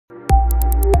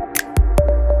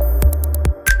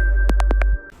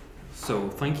So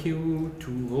thank you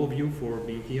to all of you for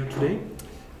being here today,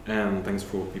 and thanks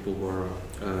for people who are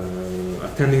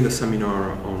attending the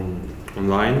seminar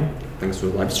online. Thanks for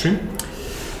the live stream.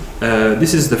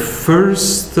 This is the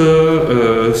first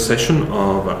session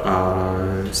of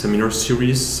a seminar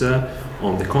series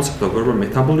on the concept of urban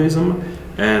metabolism,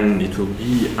 and it will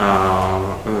be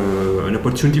an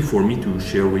opportunity for me to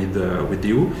share with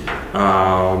you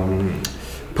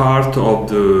part of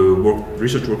the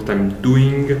research work that I'm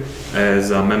doing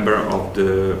as a member of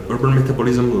the Urban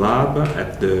Metabolism Lab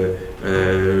at the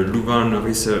UCLouvain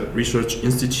Research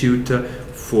Institute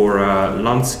for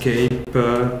Landscape,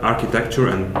 Architecture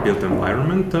and Built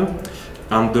Environment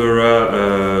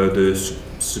under the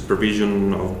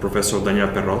supervision of Professor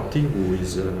Daniela Perrotti, who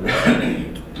is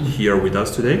here with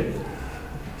us today.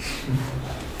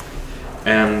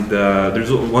 And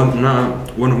there's one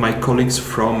of my colleagues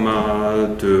from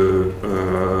the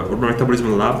Urban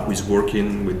Metabolism Lab who is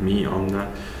working with me on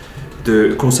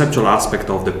the conceptual aspect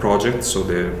of the project. So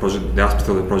the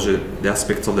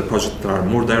aspects of the project that are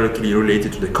more directly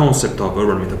related to the concept of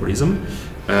urban metabolism.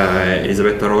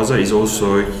 Elisabetta Rosa is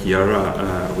also here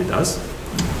with us.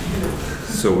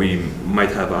 So we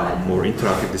might have a more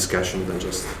interactive discussion than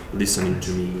just listening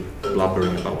to me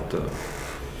blabbering about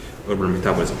urban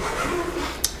metabolism.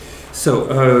 So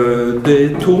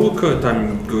the talk that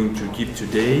I'm going to give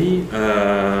today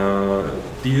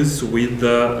deals with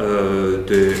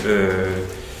the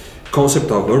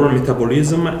concept of urban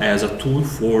metabolism as a tool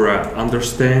for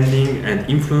understanding and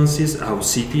influences how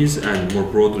cities and more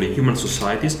broadly human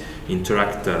societies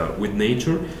interact with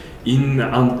nature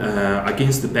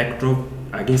against the backdrop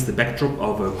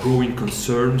of growing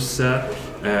concerns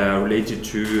related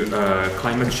to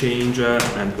climate change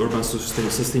and urban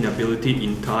sustainability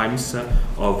in times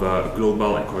of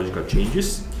global ecological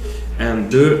changes.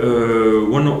 And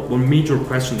one major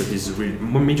question that is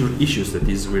one major issues that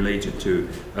is related to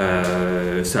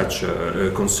such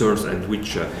concerns and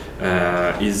which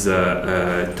is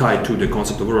tied to the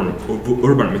concept of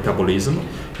urban metabolism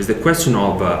is the question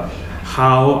of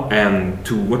how and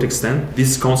to what extent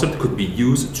this concept could be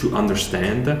used to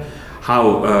understand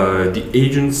how the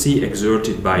agency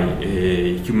exerted by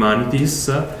humankind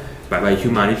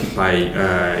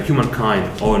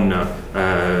on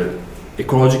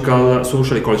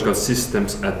social-ecological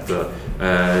systems at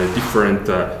different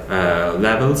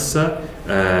levels.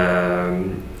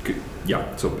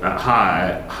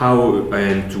 How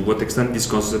and to what extent the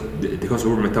concept of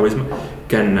urban metabolism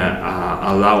can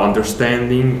allow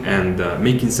understanding and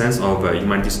making sense of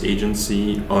humanity's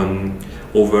agency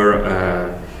over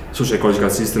social-ecological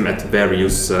system at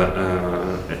various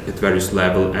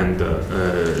level and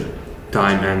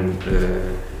time and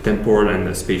temporal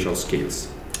and spatial scales.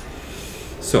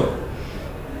 So,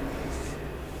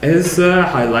 as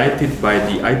highlighted by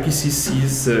the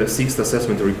IPCC's sixth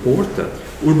assessment report,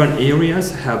 urban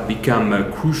areas have become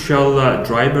crucial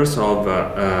drivers of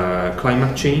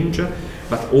climate change,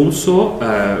 but also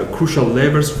crucial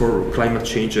levers for climate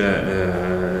change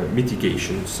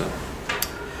mitigations.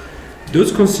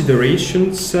 Those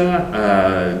considerations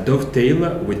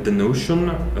dovetail with the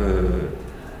notion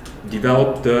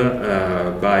developed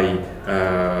by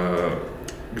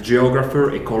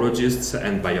geographers, ecologists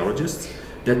and biologists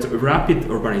that rapid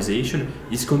urbanization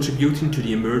is contributing to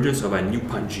the emergence of a new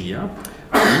Pangea,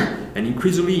 an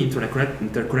increasingly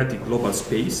interconnected global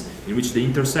space in which the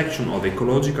intersection of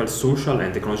ecological, social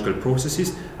and technological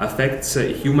processes affects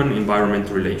human-environment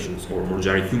relations, or more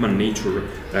generally human-nature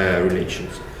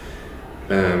relations.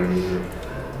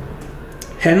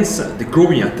 Hence, the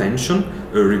growing attention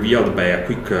revealed by a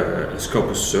quick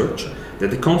Scopus search that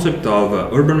the concept of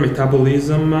urban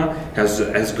metabolism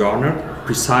has garnered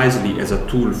precisely as a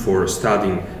tool for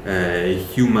studying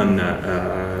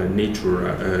human-nature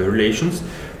relations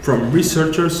from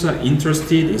researchers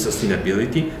interested in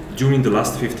sustainability during the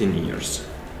last 15 years.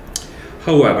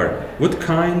 However, what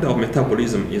kind of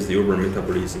metabolism is the urban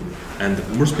metabolism? And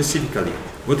more specifically,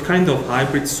 what kind of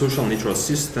hybrid social natural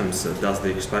systems does the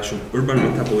expression urban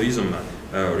metabolism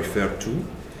refer to?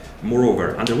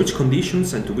 Moreover, under which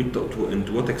conditions and to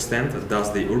what extent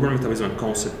does the urban metabolism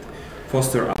concept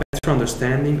foster a better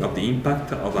understanding of the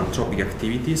impact of anthropic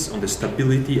activities on the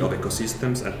stability of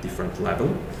ecosystems at different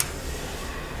levels?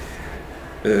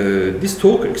 This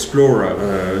talk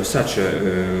explores such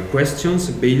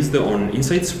questions based on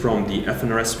insights from the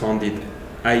FNRS-funded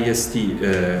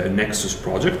aISTnexus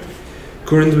project,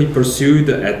 currently pursued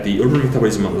at the Urban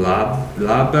Metabolism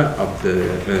Lab of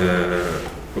the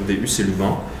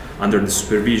UCLouvain under the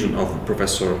supervision of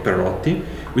Professor Perrotti,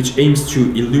 which aims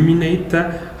to illuminate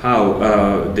how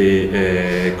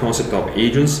the concept of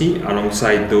agency,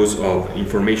 alongside those of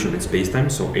information and spacetime,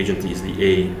 so agent is the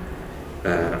A,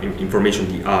 information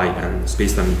the I, and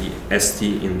spacetime the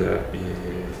ST in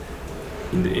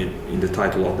the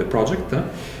title of the project,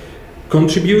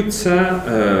 contributes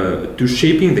to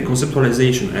shaping the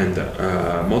conceptualization and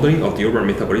modeling of the urban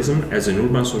metabolism as an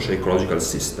urban social-ecological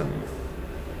system.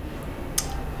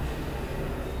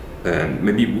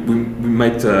 Maybe we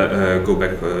might go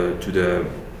back to the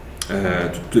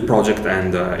project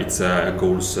and its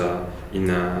goals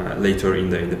later in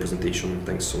the presentation.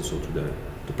 Thanks also to the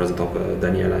presence of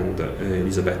Daniela and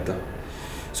Elisabetta.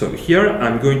 So here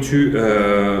I'm going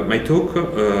to my talk.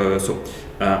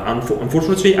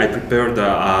 Unfortunately, I prepared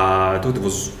I thought it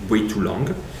was way too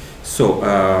long. So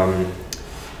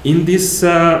in this,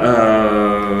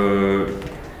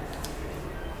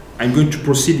 I'm going to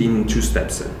proceed in two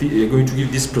steps. I'm going to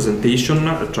give this presentation,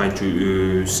 trying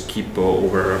to skip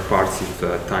over parts if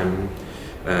time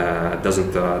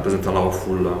doesn't allow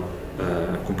full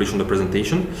completion of the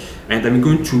presentation, and I'm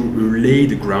going to lay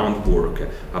the groundwork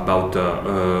about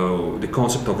the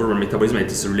concept of urban metabolism and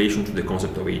its relation to the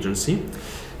concept of agency.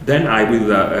 Then I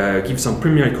will give some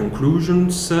preliminary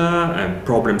conclusions and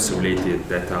problems related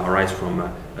that arise from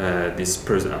this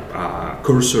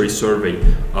cursory survey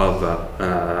of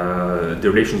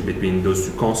the relations between those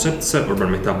two concepts,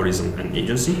 urban metabolism and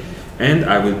agency. And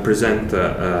I will present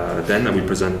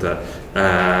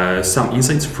some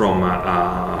insights from a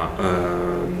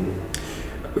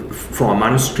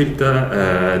manuscript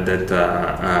that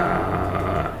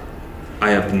I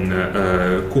have been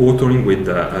co-authoring with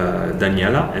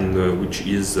Daniela, and which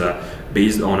is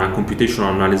based on a computational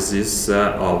analysis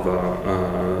of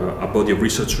a body of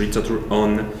research literature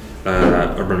on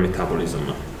urban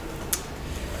metabolism.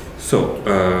 So,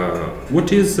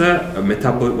 what is a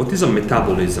metabolism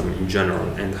in general,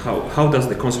 and how does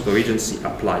the concept of agency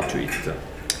apply to it?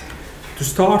 To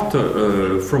start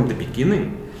from the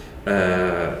beginning,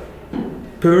 to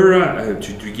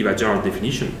give a general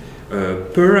definition,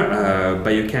 per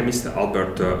biochemist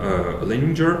Albert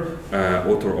Leininger,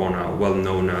 author on a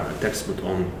well-known textbook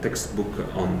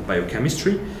on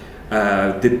biochemistry,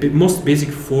 the most basic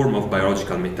form of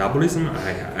biological metabolism,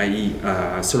 i.e.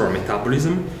 cellular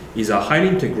metabolism, is a highly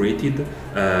integrated,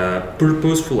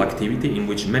 purposeful activity in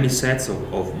which many sets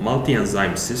of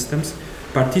multi-enzyme systems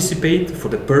participate for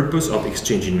the purpose of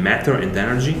exchanging matter and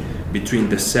energy between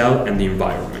the cell and the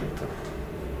environment.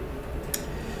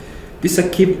 This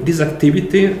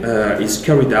activity is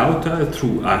carried out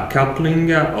through a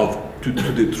coupling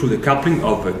through the coupling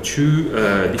of two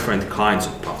different kinds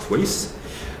of pathways,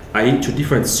 i.e. two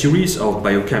different series of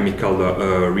biochemical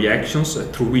reactions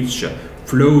through which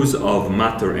flows of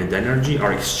matter and energy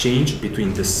are exchanged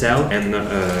between the cell and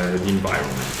the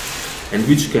environment, and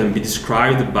which can be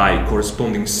described by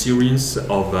corresponding series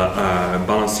of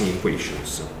balancing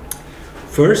equations.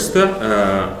 First,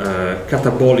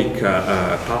 catabolic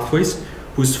pathways,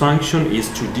 whose function is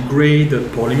to degrade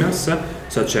polymers,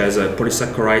 such as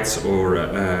polysaccharides or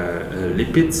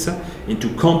lipids, into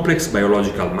complex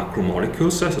biological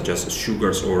macromolecules, such as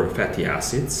sugars or fatty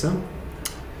acids,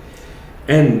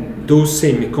 and those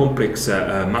same complex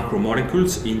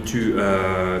macromolecules into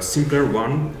simpler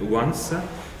ones,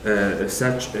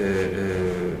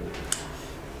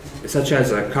 such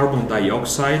as carbon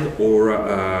dioxide or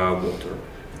water,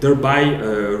 thereby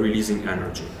releasing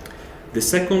energy. The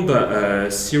second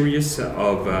series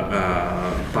of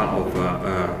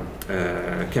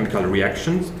chemical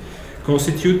reactions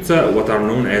constitute what are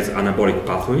known as anabolic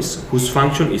pathways, whose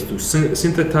function is to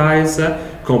synthesize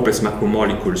complex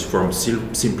macromolecules from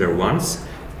simpler ones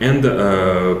and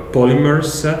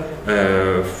polymers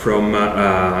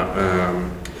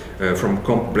from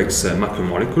complex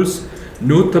macromolecules,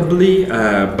 notably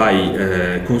by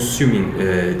consuming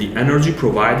the energy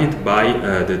provided by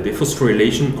the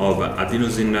dephosphorylation of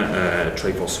adenosine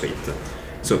triphosphate,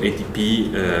 so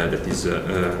ATP that is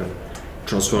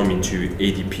transformed into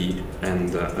ADP, and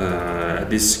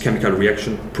this chemical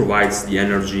reaction provides the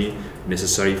energy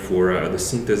necessary for the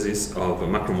synthesis of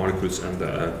macromolecules and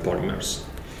polymers.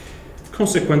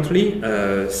 Consequently,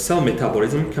 cell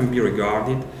metabolism can be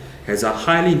regarded as a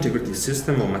highly integrated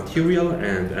system of material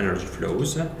and energy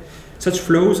flows. Such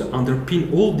flows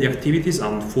underpin all the activities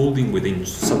unfolding within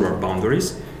cellular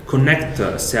boundaries, connect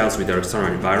cells with their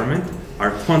external environment,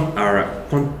 are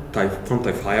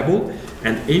quantifiable,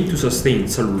 and aim to sustain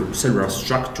cellular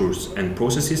structures and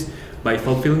processes by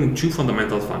fulfilling two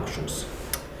fundamental functions.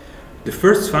 The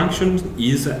first function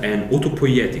is an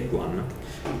autopoietic one.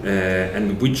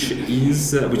 and which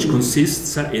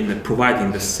consists in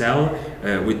providing the cell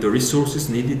with the resources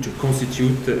needed to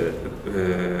constitute the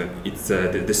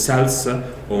cell's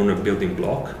own building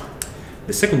block.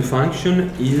 The second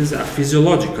function is a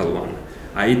physiological one,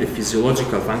 i.e. the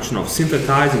physiological function of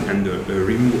synthesizing and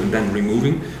then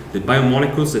removing the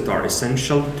biomolecules that are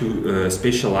essential to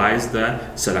specialized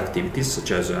cell activities such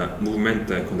as movement,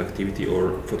 conductivity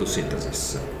or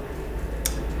photosynthesis.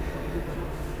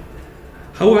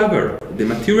 However, the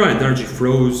material energy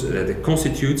flows that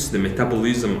constitutes the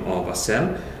metabolism of a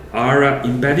cell are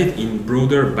embedded in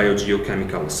broader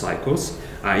biogeochemical cycles,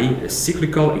 i.e.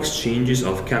 cyclical exchanges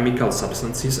of chemical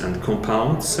substances and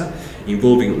compounds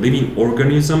involving living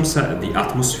organisms, the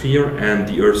atmosphere and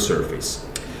the Earth's surface.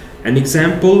 An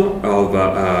example of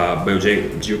a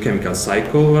biogeochemical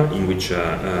cycle in which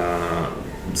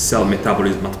cell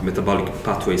metabolic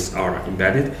pathways are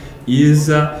embedded is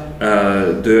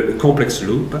the complex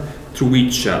loop through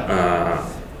which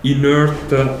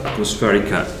inert atmospheric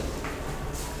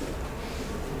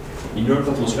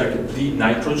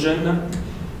nitrogen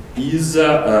is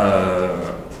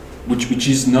which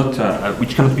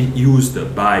cannot be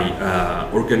used by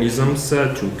organisms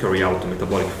to carry out a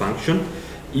metabolic function,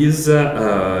 is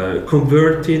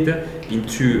converted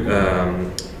into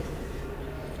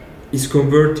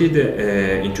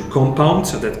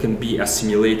compounds that can be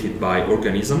assimilated by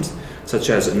organisms, such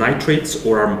as nitrates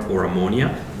or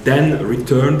ammonia, then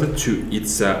returned to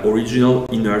its original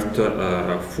inert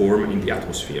form in the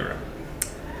atmosphere.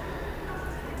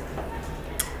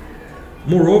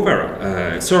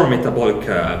 Moreover, several metabolic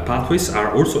pathways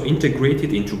are also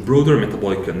integrated into broader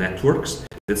metabolic networks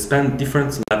that span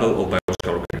different levels of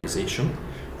biological organization.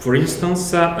 For instance,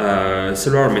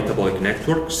 cellular metabolic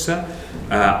networks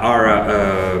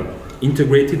are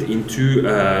integrated into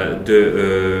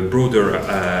the broader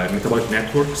metabolic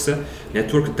network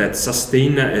that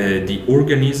sustain the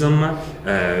organism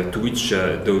to which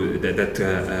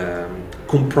that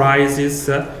comprises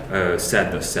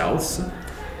said cells.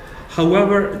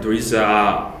 However, there is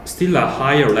still a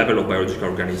higher level of biological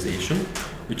organization,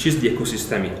 which is the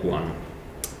ecosystemic one.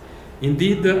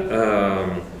 Indeed, the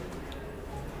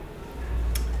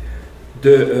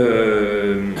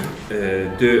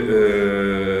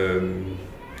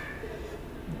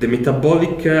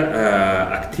metabolic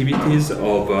activities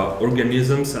of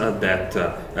organisms that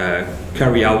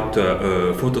carry out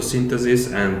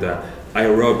photosynthesis and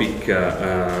aerobic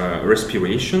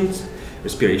respiration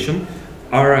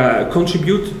are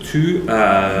contribute to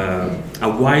a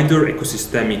wider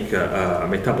ecosystemic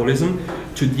metabolism,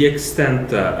 to the extent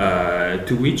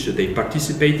to which they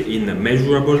participate in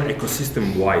measurable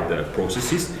ecosystem-wide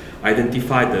processes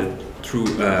identified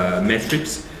through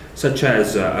metrics such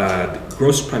as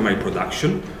gross primary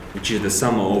production, which is the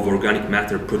sum of organic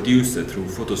matter produced through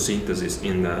photosynthesis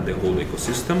in the whole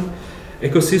ecosystem,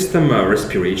 ecosystem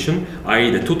respiration, i.e.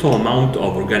 the total amount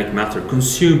of organic matter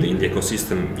consumed in the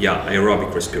ecosystem via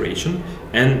aerobic respiration,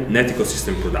 and net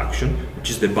ecosystem production,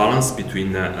 which is the balance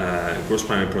between gross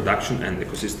primary production and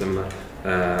ecosystem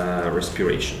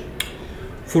respiration.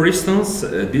 For instance,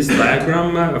 this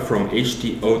diagram from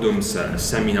H.T. Odum's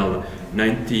seminal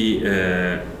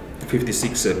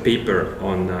 1956 paper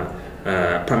on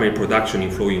primary production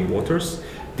in flowing waters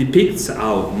depicts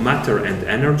how matter and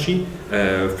energy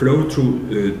flow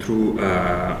through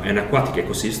an aquatic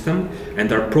ecosystem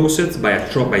and are processed by a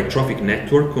trophic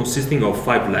network consisting of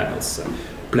 5 levels: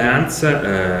 plants,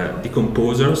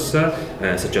 decomposers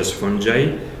such as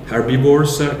fungi,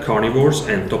 herbivores, carnivores,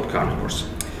 and top carnivores.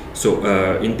 So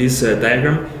in this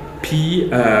diagram, P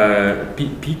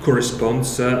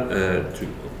corresponds to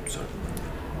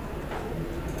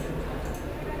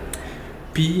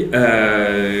P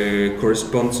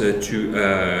corresponds to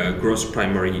gross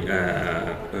primary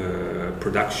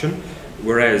production,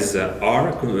 whereas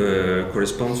R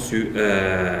corresponds to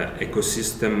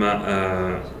ecosystem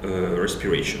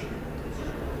respiration.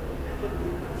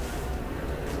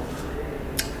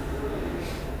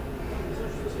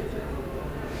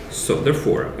 So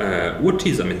therefore, what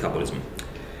is a metabolism?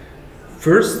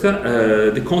 First,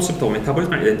 the concept of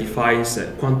metabolism identifies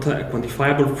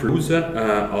quantifiable flows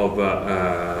of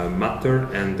matter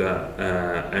and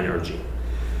energy.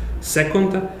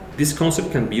 Second, this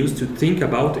concept can be used to think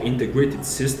about integrated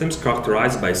systems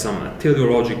characterized by some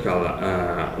teleological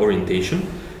orientation,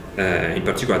 in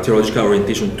particular teleological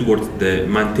orientation towards the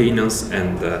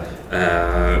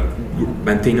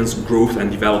maintenance, growth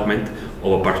and development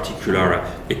of a particular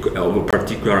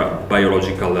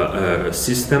biological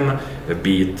system,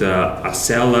 be it a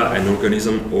cell, an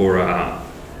organism, or a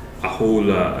whole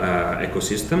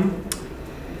ecosystem.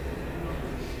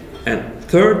 And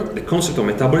Third, the concept of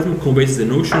metabolism conveys the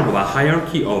notion of a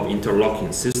hierarchy of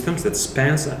interlocking systems that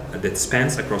spans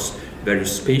across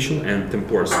various spatial and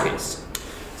temporal space.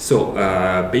 So,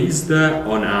 based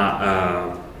on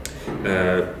a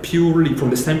purely, from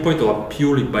the standpoint of a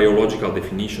purely biological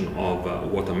definition of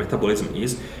what a metabolism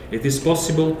is, it is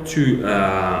possible to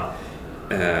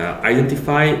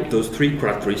identify those three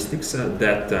characteristics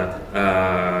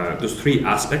those three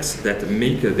aspects that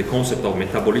make the concept of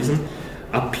metabolism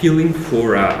appealing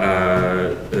for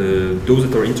those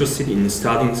that are interested in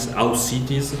studying how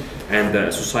cities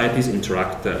and societies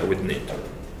interact with nature.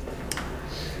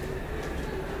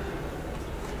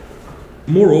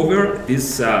 Moreover,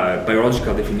 this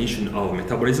biological definition of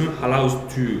metabolism allows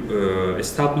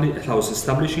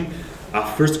establishing a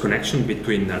first connection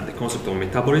between the concept of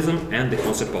metabolism and the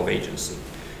concept of agency.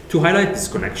 To highlight this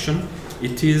connection,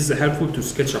 it is helpful to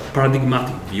sketch a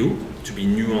paradigmatic view, to be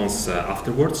nuanced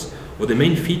afterwards, of the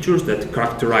main features that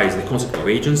characterize the concept of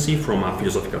agency from a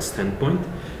philosophical standpoint,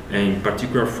 and in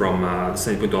particular from the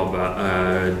standpoint of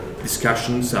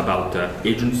discussions about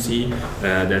agency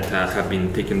that have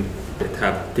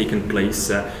taken place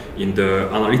in the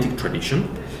analytic tradition.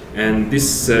 And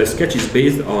this sketch is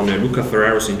based on Luca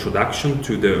Ferrero's introduction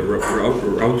to the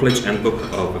Routledge Handbook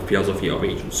of Philosophy of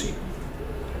Agency.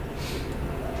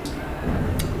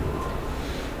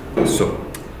 So,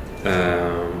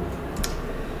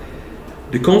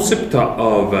 the concept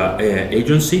of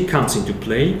agency comes into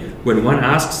play when one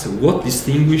asks what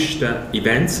distinguished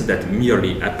events that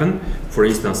merely happen, for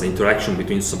instance, the interaction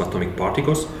between subatomic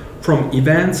particles, from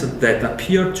events that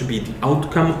appear to be the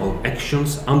outcome of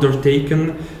actions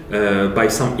undertaken by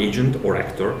some agent or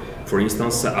actor, for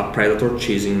instance, a predator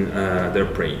chasing their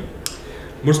prey.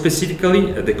 More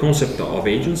specifically, the concept of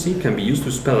agency can be used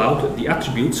to spell out the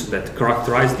attributes that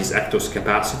characterize this actor's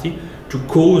capacity to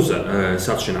cause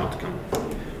such an outcome.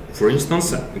 For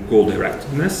instance,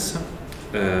 goal-directedness,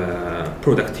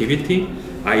 productivity,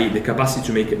 i.e. the capacity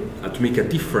to make a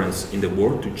difference in the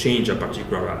world, to change a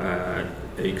particular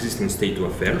existing state of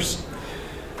affairs,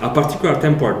 a particular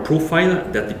temporal profile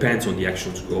that depends on the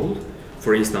action's goal.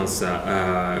 For instance,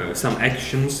 some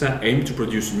actions aim to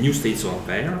produce new states of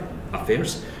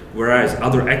affairs, whereas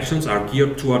other actions are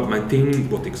geared toward maintaining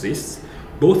what exists.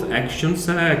 Both actions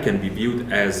can be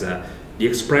viewed as the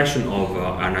expression of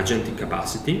an agentic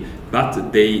capacity,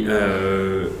 but they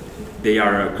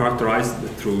are characterized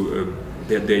through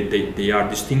they are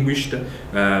distinguished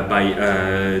by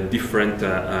different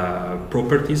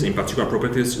properties, in particular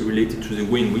properties related to the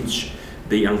way in which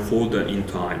they unfold in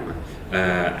time.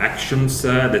 Actions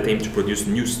that aim to produce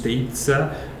new states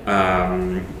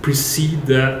precede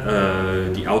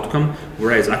the outcome,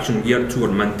 whereas action geared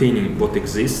toward maintaining what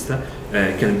exists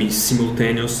can be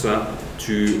simultaneous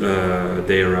to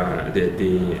their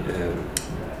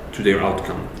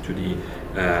outcome, to the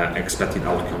expected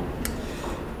outcome.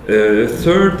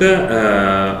 Third,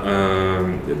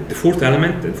 the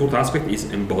fourth aspect is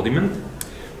embodiment.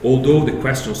 Although the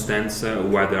question stands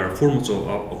whether forms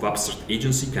of abstract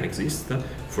agency can exist,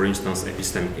 for instance,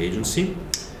 epistemic agency.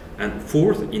 And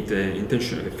fifth,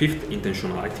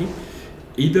 intentionality,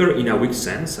 either in a weak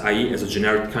sense, i.e. as a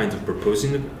generic kind of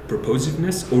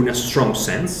purposiveness, or in a strong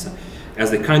sense,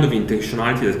 as the kind of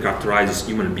intentionality that characterizes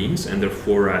human beings and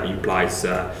therefore implies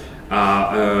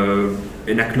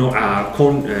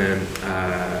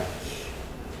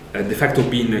the fact of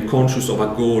being conscious of a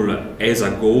goal as a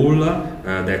goal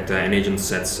that an agent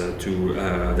sets to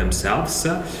themselves,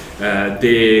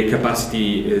 the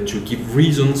capacity to give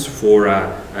reasons for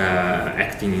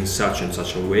acting in such and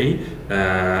such a way,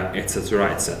 etc.,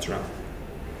 etc.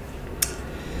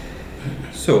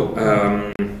 So,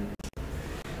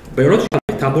 biological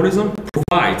metabolism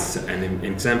provides an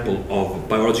example of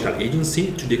biological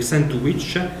agency to the extent to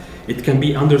which it can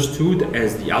be understood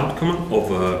as the outcome of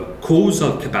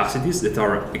causal capacities that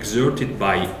are exerted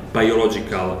by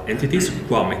biological entities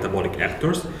who are metabolic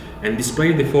actors and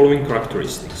display the following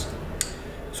characteristics.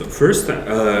 So first,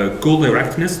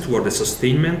 goal-directedness toward the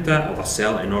sustainment of a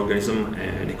cell, an organism,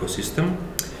 an ecosystem.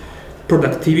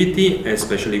 Productivity,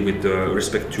 especially with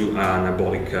respect to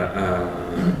anabolic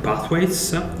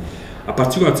pathways. A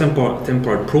particular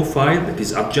temporal profile that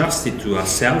is adjusted to a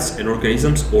cell's, an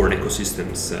organism's, or an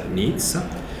ecosystem's needs.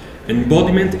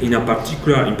 Embodiment in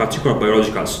particular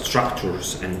biological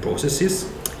structures and processes.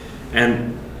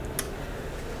 And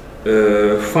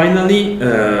finally,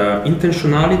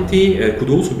 intentionality could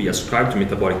also be ascribed to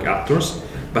metabolic actors,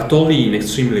 but only in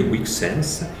extremely weak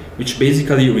sense, which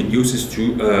basically reduces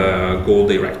to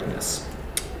goal-directedness.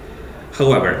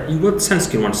 However, in what sense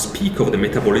can one speak of the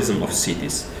metabolism of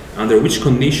cities? Under which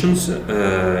conditions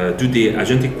do the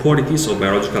agentic qualities of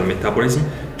biological metabolism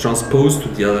transpose to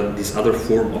this other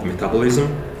form of metabolism?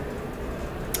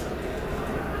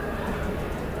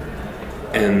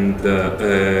 And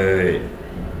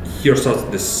here starts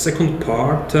the second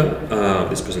part of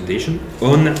this presentation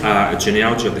on a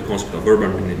genealogy of the concept of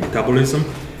urban metabolism,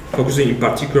 focusing in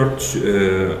particular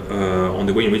on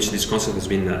the way in which this concept has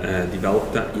been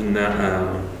developed in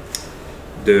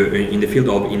the field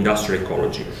of industrial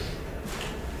ecology.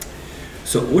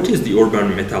 So, what is the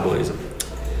urban metabolism?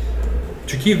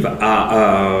 To give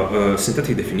a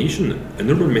synthetic definition,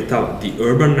 the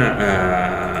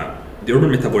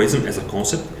urban metabolism as a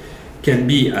concept can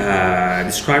be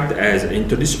described as an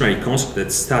interdisciplinary concept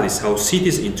that studies how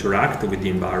cities interact with the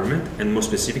environment, and more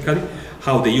specifically,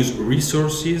 how they use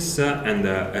resources and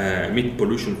emit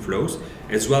pollution flows,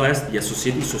 as well as the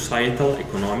associated societal,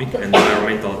 economic, and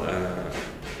environmental,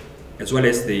 as well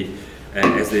as the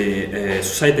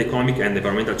societal, economic, and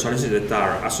environmental challenges that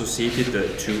are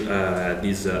associated to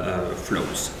these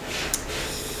flows.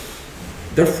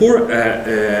 Therefore,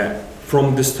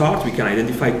 from the start, we can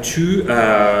identify two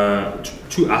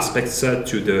aspects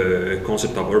to the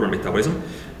concept of urban metabolism.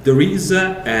 There is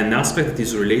an aspect that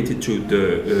is related to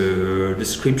the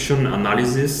description,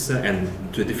 analysis, and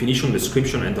the definition,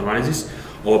 description, and analysis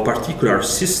of a particular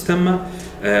system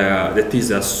that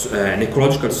is an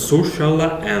ecological, social,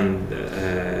 and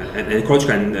an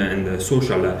ecological and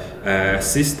social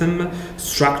system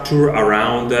structured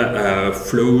around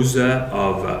flows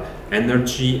of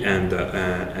energy and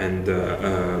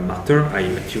matter, i.e.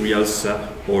 materials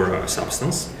or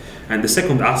substance. And the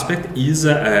second aspect is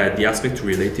the aspect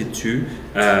related to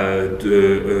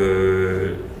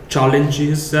the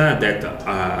challenges that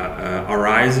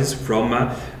arises from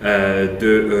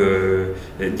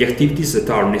the activities that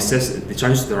are the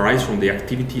challenges that arise from the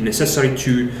activity necessary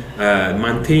to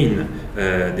maintain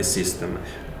the system,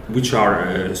 which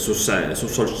are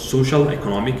social,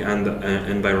 economic, and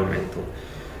environmental.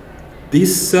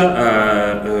 This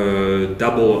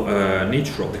double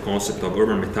nature of the concept of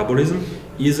urban metabolism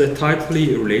is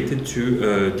tightly related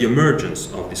to the emergence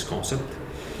of this concept,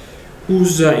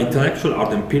 whose intellectual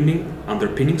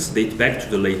underpinnings date back to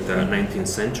the late 19th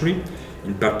century,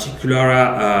 in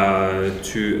particular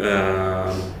to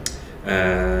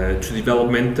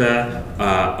development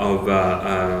of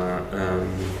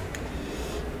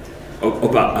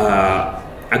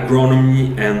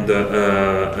agronomy and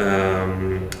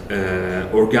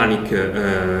organic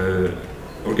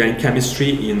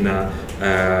chemistry in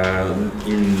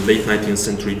late 19th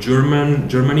century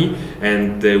Germany,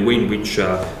 and the way in which,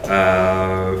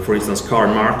 for instance,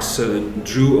 Karl Marx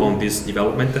drew on this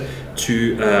development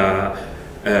to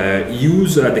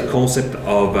use the concept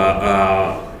of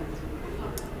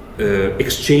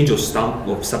exchange of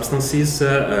substances,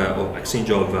 of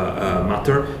exchange of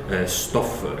matter,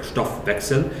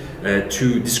 Stoffwechsel,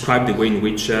 to describe the way in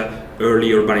which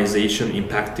early urbanization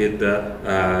impacted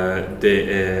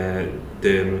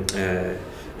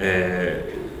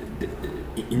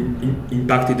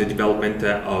impacted the development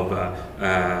of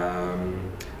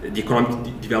the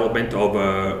economic development of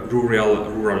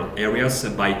rural areas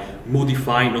by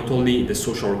modifying not only the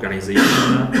social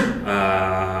organization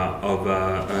of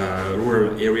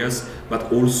rural areas,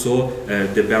 but also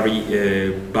the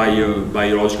very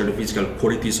biological and physical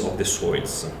qualities of the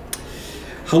soils.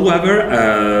 However,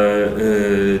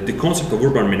 the concept of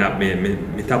urban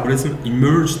metabolism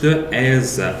emerged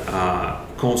as a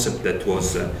concept that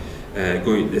was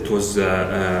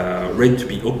ready to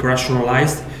be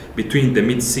operationalized between the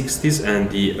mid-60s and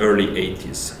the early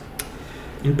 80s.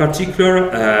 In particular,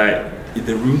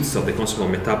 the roots of the concept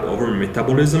of urban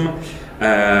metabolism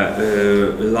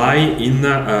lie in,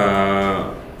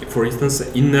 for instance,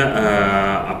 in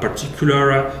a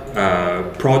particular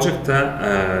project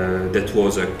that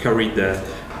was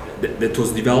that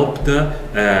was developed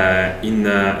in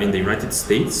the United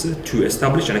States to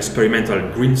establish an experimental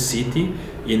green city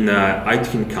in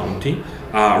aISTnexus County,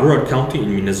 a rural county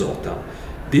in Minnesota.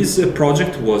 This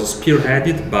project was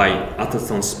spearheaded by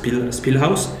Atherton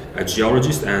Spillhouse, a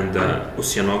geologist and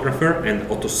oceanographer,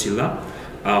 and Otto Silla,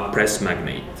 a press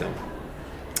magnate.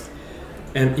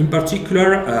 And in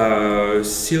particular,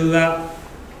 Silla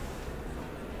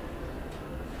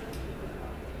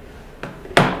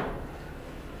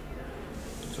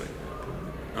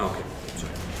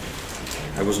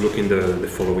I was looking the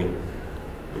following.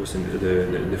 It was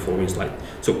in the following slide.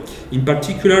 So, in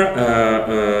particular,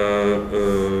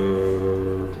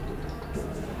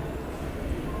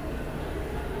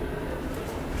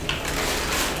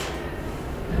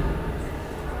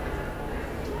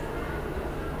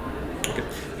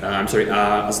 I'm sorry,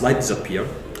 a slide disappeared.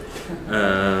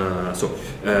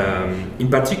 In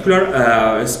particular,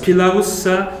 Spillhaus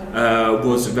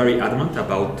was very adamant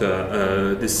about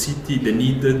the city, the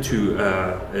need to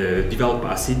develop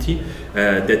a city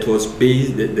that was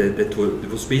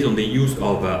based on the use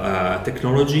of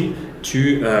technology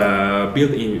to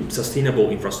build sustainable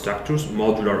infrastructures,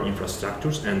 modular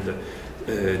infrastructures, and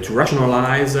to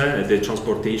rationalize the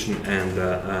transportation and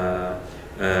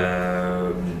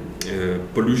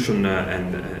pollution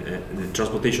and the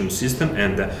transportation system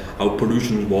and how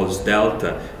pollution was dealt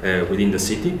within the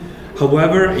city.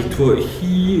 However,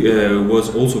 he was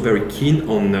also very keen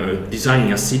on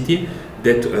designing a city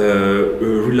that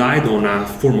relied on a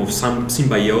form of some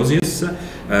symbiosis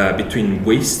between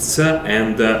wastes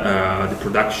and the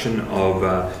production of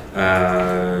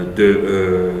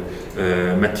the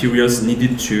materials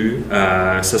needed to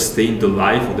sustain the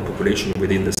life of the population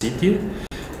within the city,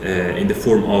 in the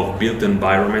form of built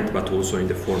environment, but also in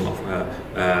the form of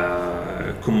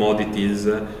commodities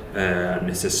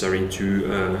necessary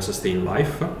to sustain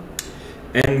life.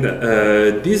 And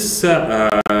this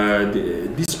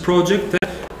project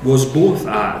was both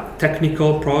a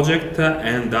technical project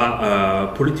and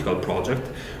a political project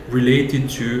related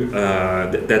to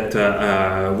that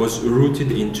was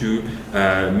rooted into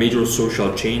major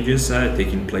social changes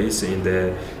taking place in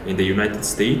the United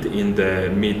States in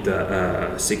the mid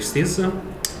 60s.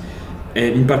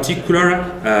 And in particular,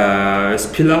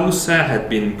 Spillhaus had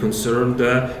been concerned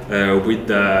with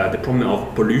the problem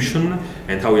of pollution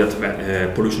and how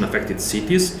pollution affected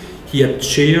cities. He had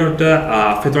chaired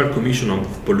a federal commission on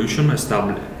pollution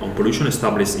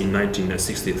established in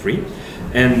 1963,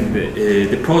 and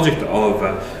the project of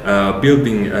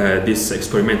building this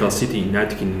experimental city in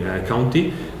Natikin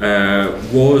County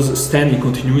was standing in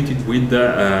continuity with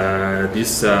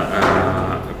this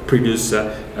previous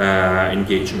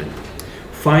engagement.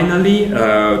 Finally,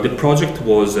 the project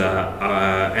was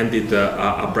ended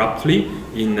abruptly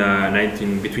in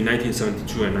between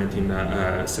 1972 and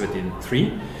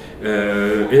 1973.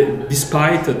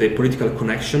 Despite the political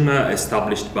connection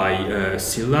established by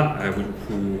Silla,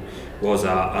 who was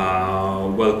a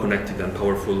well-connected and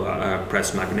powerful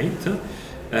press magnate.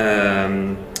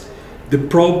 The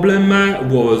problem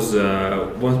was,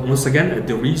 once again,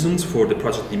 the reasons for the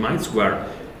project demise were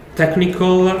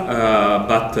technical,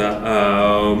 but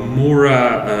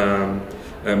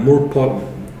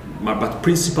but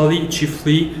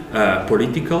chiefly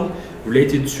political,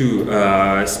 related to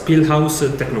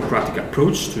Spillhaus' technocratic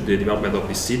approach to the development of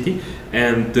this city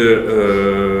and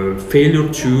the failure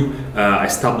to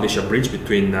establish a bridge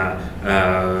between the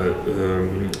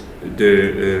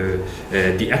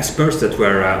experts that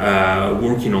were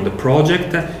working on the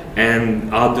project and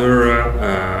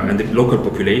the local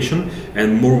population,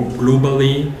 and more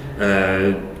globally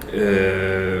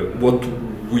what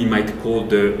we might call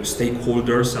the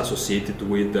stakeholders associated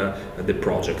with the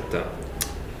project.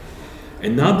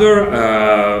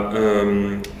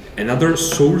 Another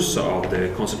source of the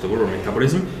concept of urban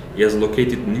metabolism is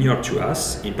located near to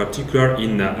us, in particular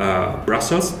in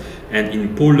Brussels, and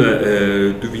in Paul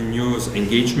Duvignau's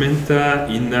engagement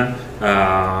in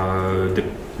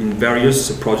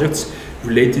various projects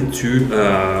related to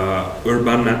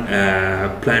urban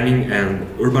planning and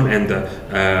urban and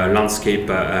landscape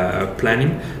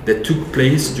planning that took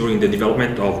place during the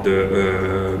development of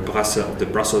the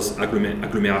Brussels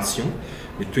agglomeration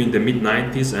between the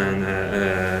mid-90s and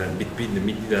between the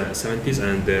mid-70s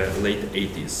and the late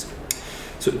 80s.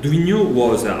 So Duvignau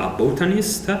was a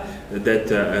botanist that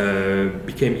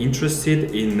became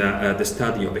interested in the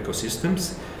study of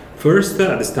ecosystems. First,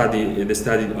 the study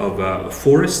of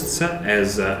forests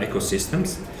as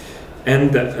ecosystems,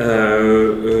 and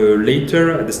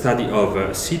later the study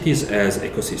of cities as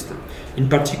ecosystem. In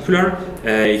particular,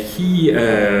 he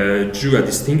drew a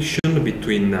distinction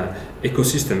between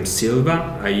ecosystem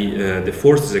silva, i.e. the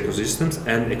forests ecosystems,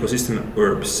 and ecosystem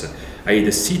herbs, i.e.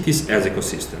 the cities as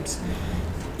ecosystems.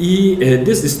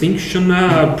 This distinction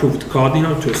proved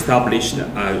cardinal to establishing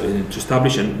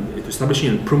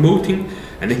and promoting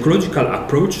an ecological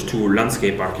approach to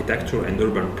landscape architecture and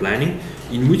urban planning,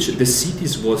 in which the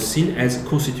cities was seen as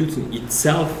constituting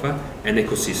itself an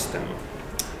ecosystem.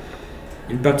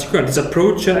 In particular, this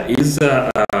approach is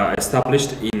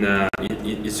established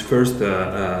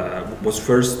was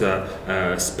first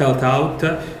spelled out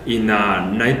in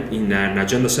an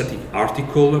agenda-setting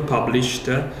article published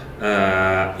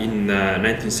in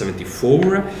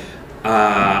 1974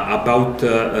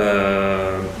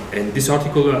 and this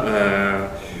article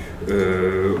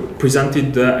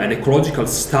presented an ecological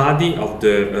study of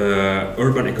the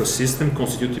urban ecosystem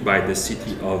constituted by the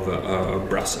city of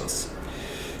Brussels.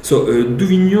 So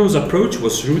Duvigneau's approach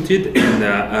was rooted in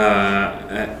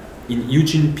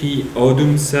Eugene P.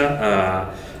 Odum's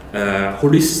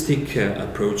holistic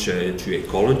approach to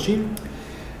ecology.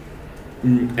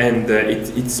 And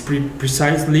it's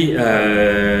precisely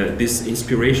this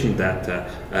inspiration that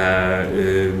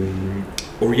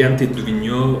oriented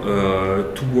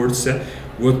Duvigneau towards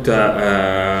towards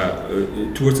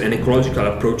an ecological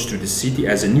approach to the city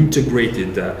as an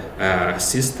integrated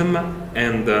system.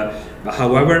 And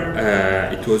however,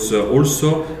 it was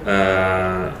also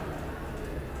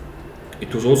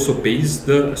based.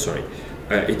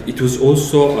 It was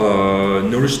also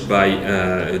nourished by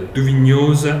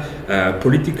Duvigneau's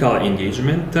political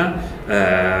engagement.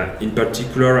 In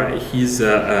particular, he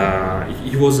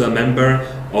was a member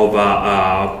of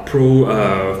a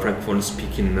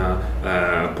pro-Francophone-speaking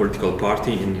political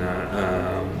party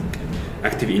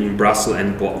active in Brussels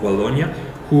and Wallonia,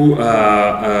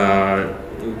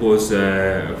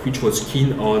 which was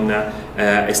keen on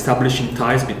establishing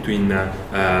ties between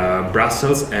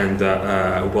Brussels and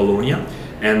Wallonia.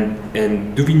 And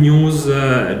Duvigneau's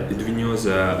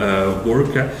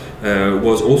work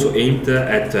was also aimed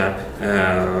at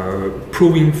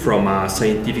proving from a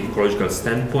scientific ecological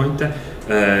standpoint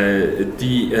the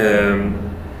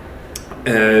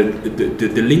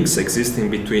links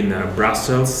existing between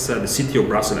Brussels, the city of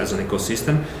Brussels as an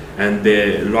ecosystem, and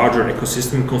the larger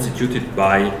ecosystem constituted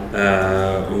by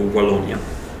Wallonia.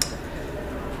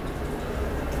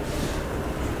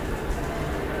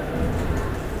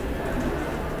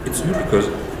 It's weird because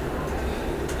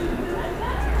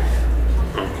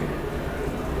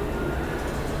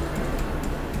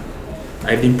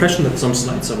I have the impression that some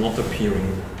slides are not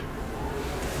appearing.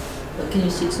 Can you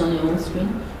see it on your own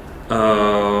screen?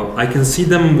 I can see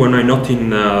them when I'm not in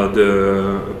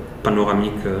the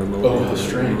panoramic mode. Oh, that's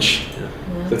strange. Yeah.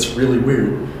 That's really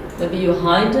weird. Maybe you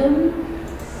hide them?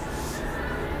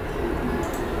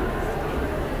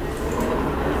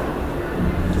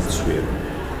 That's weird.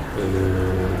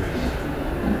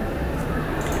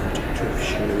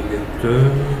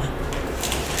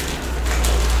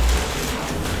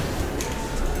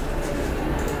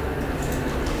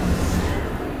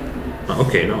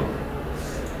 Okay, no.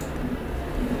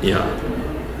 Yeah.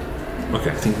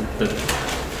 Okay, I think that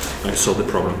I solved the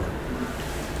problem.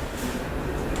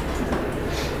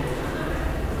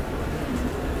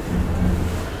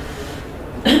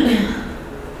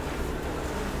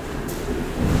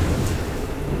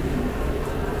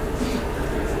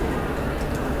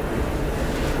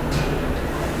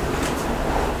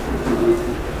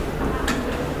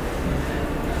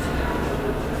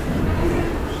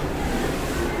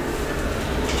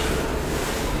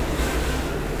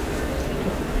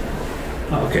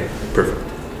 Okay, perfect.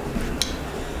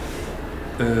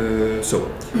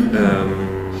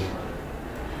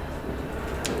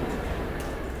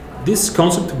 This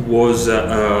concept was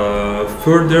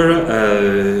further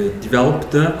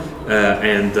developed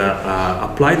and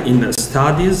applied in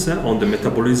studies on the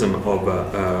metabolism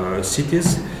of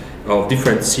cities, of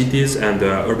different cities and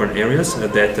urban areas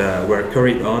that were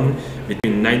carried on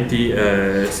between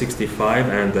 1965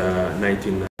 and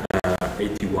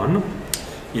 1981.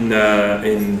 In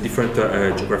different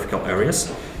geographical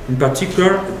areas. In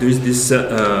particular, there is this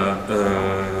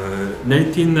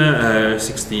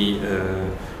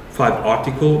 1965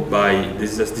 article by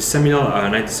this seminal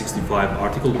 1965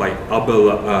 article by Abel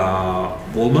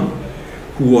Wollman,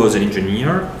 who was an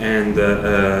engineer and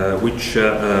which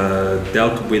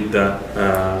dealt with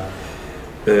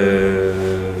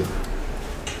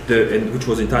which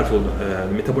was entitled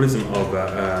 "Metabolism of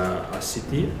a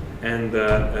City," and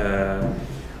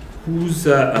whose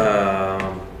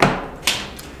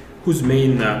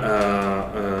main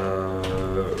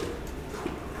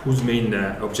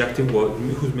objective was,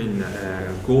 whose main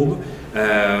goal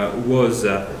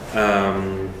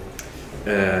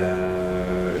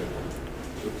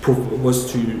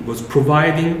was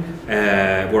providing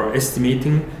or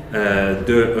estimating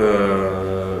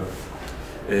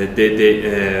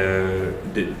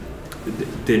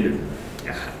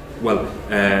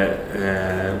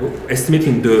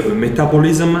estimating the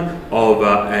metabolism of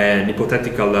an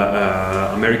hypothetical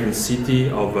American city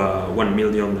of 1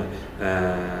 million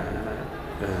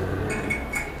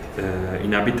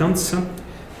inhabitants.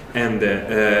 And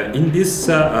in this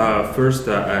first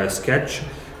sketch,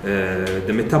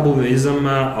 the metabolism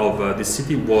of the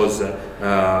city was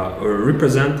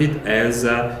represented as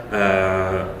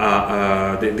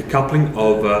the coupling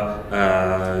of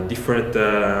different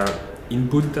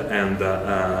input and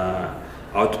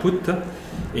output.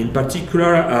 In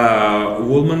particular,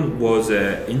 Woolman was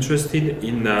interested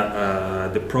in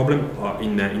the problem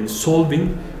in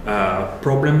solving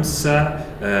problems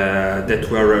that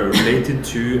were related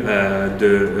to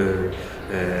the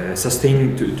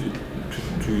sustaining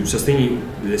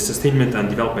the sustainment and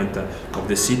development of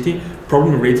the city,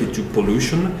 problem related to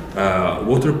pollution,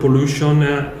 water pollution,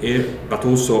 but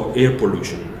also air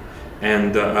pollution,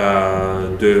 and the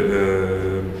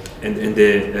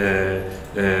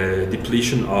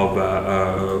depletion of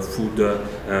food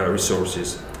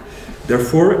resources.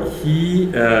 Therefore,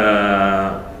 he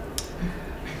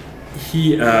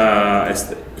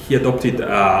adopted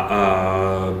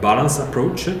a balanced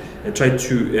approach and tried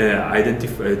to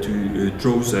identify, to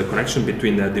draw a connection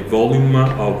between the volume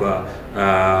of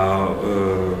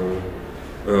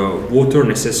water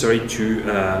necessary to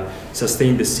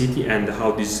sustain the city and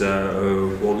how this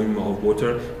volume of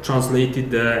water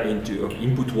translated into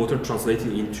input water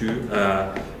translated into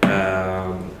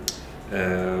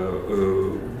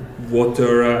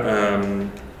water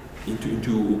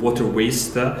into water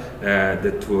waste that had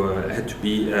to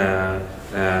be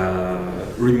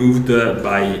removed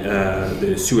by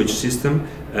the sewage system,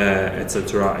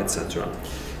 etc., etc.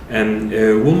 And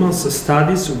Woolman's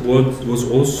studies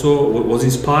was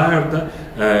inspired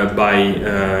by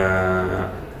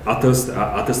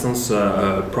aISTnexus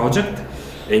project.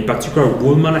 In particular,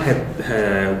 Woolman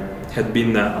had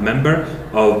been a member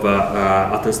of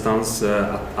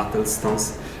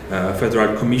aISTnexus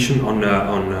Federal Commission on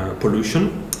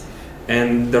pollution,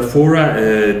 and therefore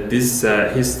his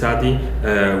study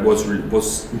was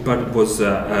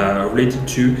related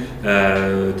to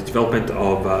the development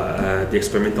of the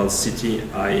experimental city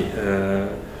I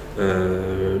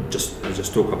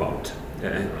just talked about.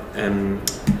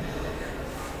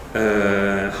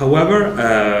 However,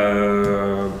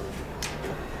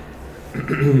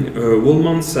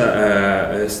 Woolman's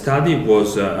study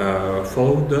was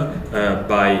followed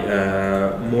by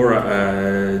more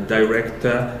direct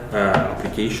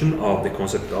application of the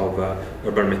concept of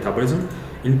urban metabolism.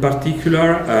 In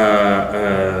particular,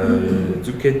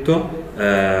 Zucchetto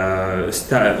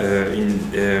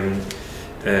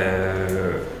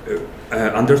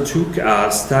undertook a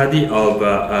study of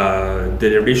the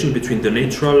relation between the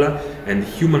natural and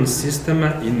human system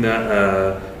in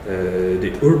the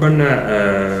urban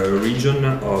region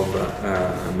of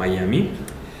Miami.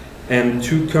 And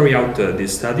to carry out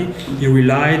this study, he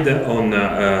relied on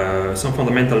some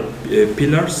fundamental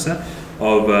pillars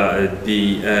of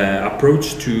the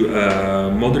approach to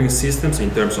modeling systems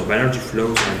in terms of energy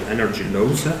flows and energy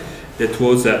laws that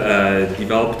was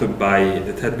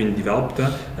had been developed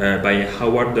by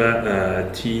Howard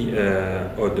T.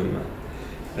 Odum.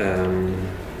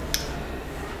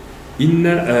 In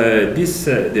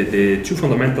the two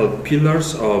fundamental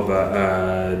pillars of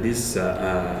this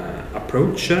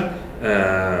approach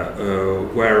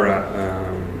were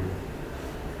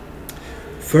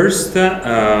first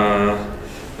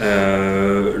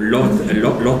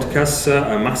Lotka's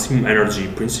maximum energy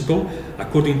principle,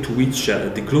 according to which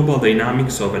the global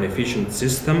dynamics of an efficient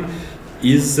system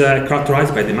is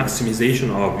characterized by the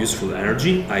maximization of useful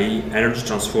energy, i.e. energy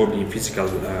transformed in physical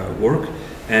work,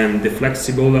 and the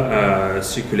flexible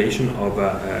circulation of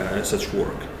such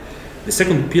work. The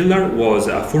second pillar was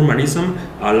a formalism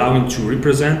allowing to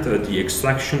represent the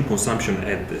extraction, consumption,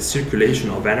 and the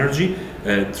circulation of energy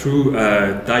through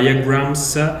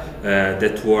diagrams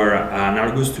that were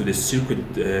analogous to the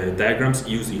circuit diagrams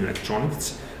used in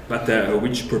electronics, but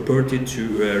which purported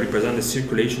to represent the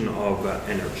circulation of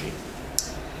energy.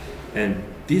 And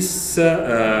this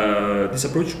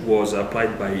approach was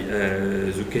applied by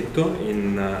Zucchetto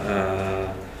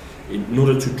in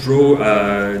order to draw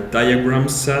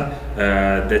diagrams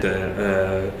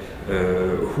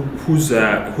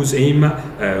whose aim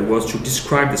was to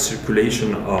describe the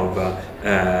circulation of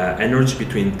energy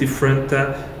between different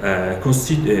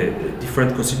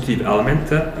constitutive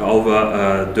elements of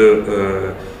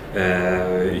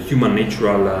the human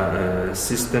natural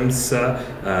systems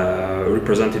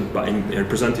represented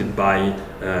by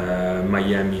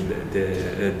Miami,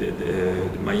 the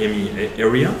Miami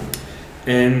area.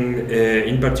 And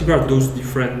in particular, those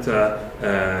different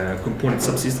component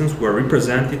subsystems were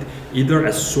represented either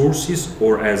as sources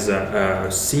or as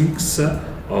sinks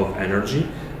of energy,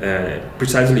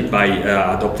 precisely by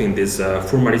adopting this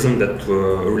formalism that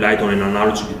relied on an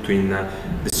analogy between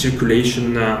the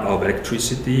circulation of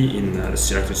electricity in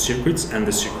electric circuits and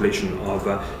the circulation of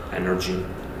energy.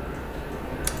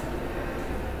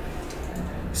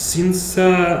 Since,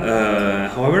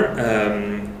 however,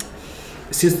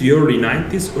 Since the early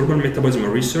 90s, urban metabolism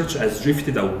research has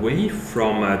drifted away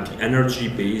from the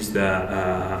energy-based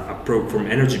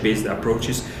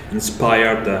approaches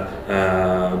inspired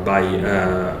by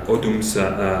Odum's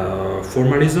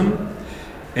formalism,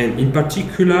 and in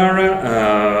particular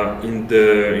in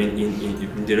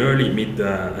the early mid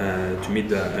to mid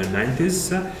 90s,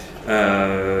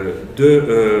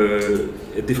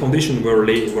 the foundation were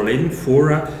laid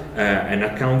for an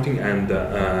accounting and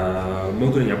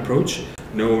modeling approach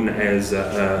known as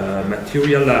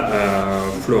material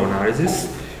flow analysis,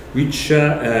 which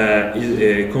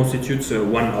constitutes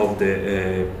one of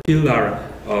the pillar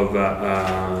of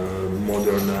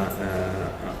modern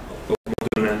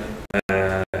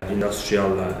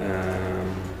industrial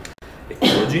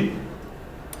ecology.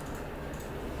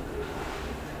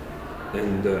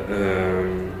 And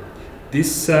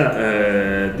this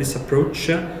approach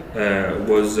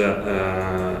was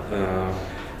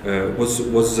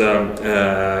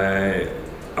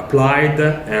applied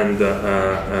and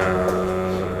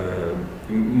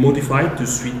modified to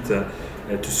suit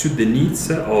the needs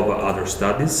of other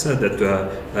studies that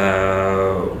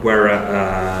were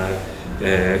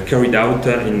carried out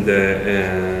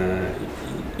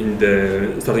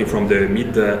starting from the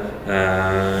mid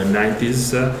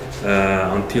 90s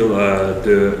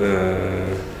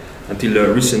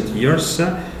until recent years,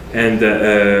 and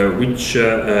which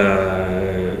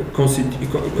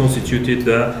constituted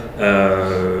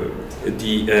the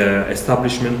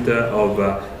establishment of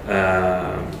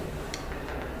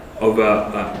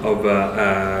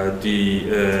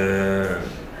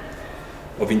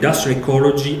industrial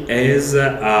ecology as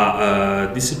a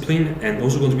discipline, and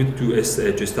also contributed to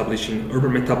establishing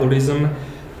urban metabolism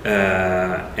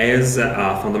as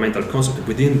a fundamental concept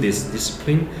within this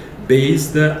discipline,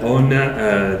 based on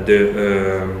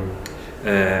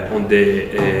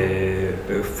the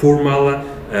formal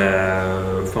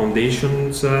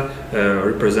foundations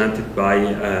represented by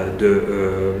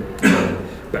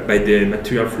the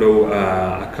material flow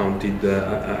accounting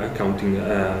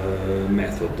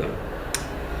method.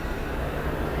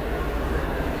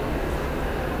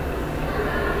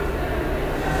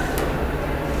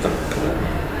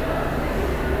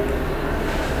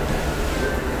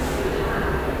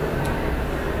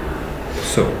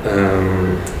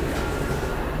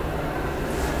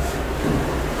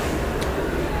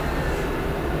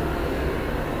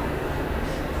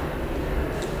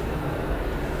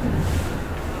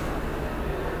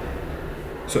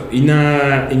 So, in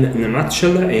a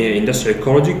nutshell, industrial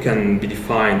ecology can be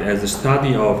defined as the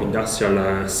study of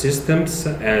industrial systems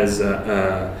as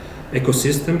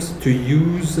ecosystems to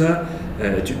use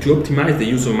to optimize the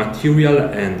use of material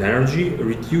and energy,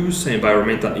 reduce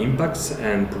environmental impacts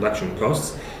and production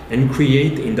costs, and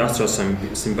create industrial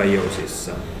symbiosis.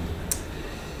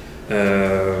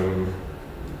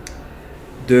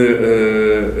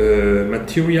 The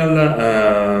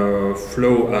material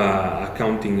flow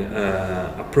accounting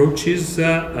approaches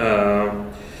are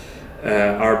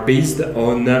based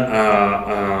on the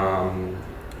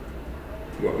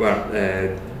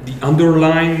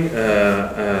underlying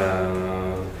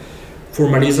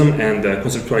formalism and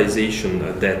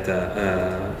conceptualization that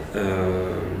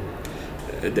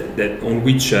on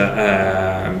which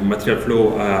material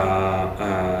flow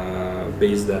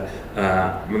based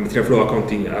material flow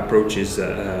accounting approaches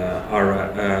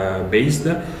are based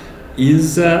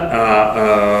is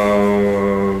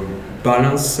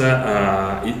balance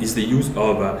is the use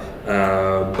of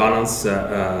balance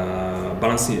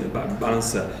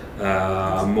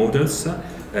models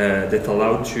that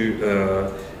allow to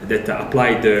that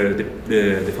apply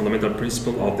the fundamental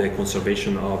principle of the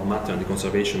conservation of matter and the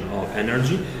conservation of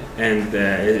energy, and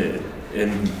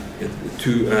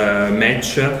to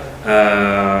match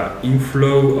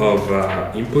inflow of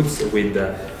inputs with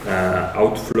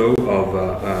outflow of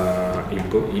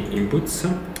inputs,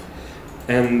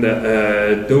 and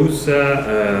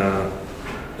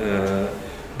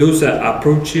those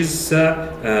approaches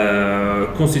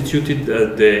constituted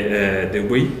the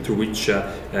way through which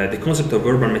the concept of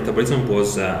urban metabolism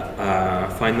was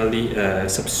finally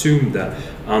subsumed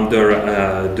under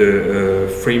the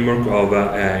framework of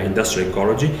industrial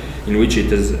ecology, in which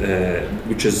it is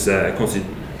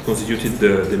constituted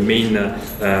the main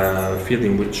field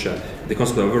in which the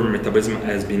concept of urban metabolism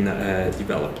has been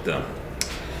developed.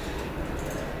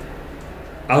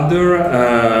 Other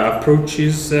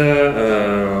approaches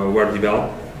were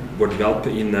developed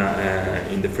in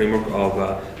the framework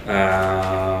of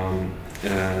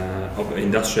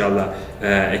industrial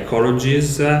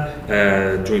ecologies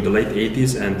during the late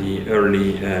 80s and the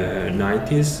early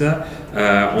 90s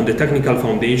on the technical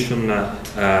foundation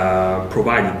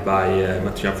provided by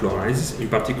material flow analysis, in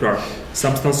particular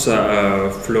substance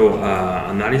flow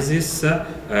analysis,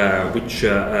 which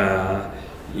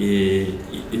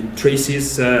it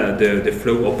traces the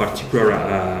flow of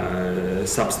particular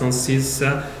substances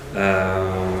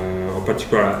or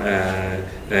particular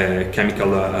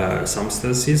chemical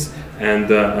substances, and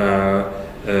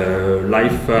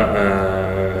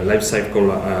life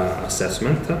cycle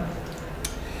assessment.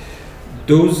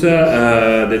 Those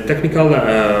the technical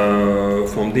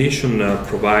foundation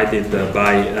provided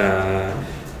by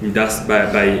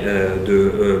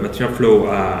the material flow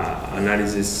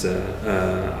analysis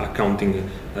accounting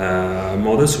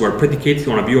models were predicated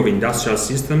on a view of industrial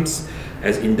systems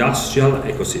as industrial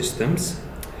ecosystems.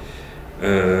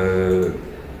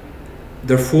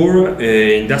 Therefore,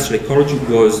 industrial ecology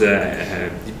was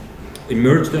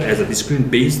emerged as a discipline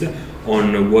based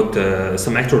on what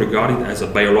some actors regarded as a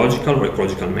biological or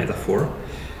ecological metaphor,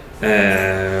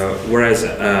 whereas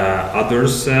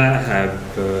others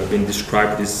have been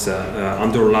described this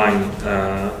underlying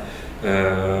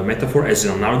metaphor as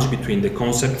an analogy between the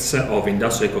concepts of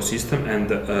industrial ecosystem and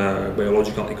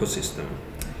biological ecosystem.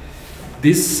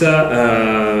 This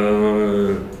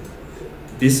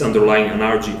underlying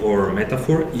analogy or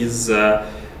metaphor is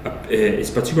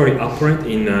particularly apparent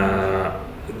in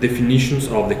definitions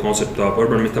of the concept of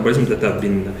urban metabolism that have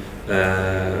been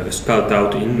spelled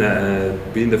out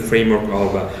within the framework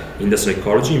of industrial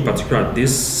ecology. In particular,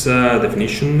 this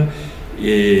definition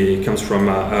comes from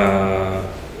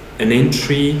an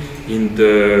entry in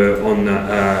on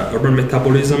urban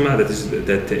metabolism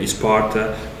that is part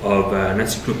of an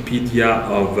encyclopedia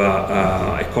of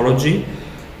ecology,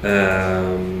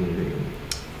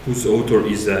 whose author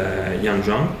is Yan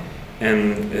Zhang,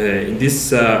 and in this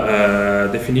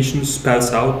definition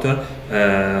spells out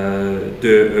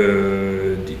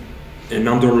an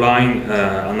underlying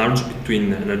analogy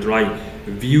between an underlying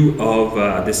view of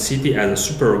the city as a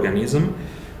superorganism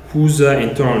whose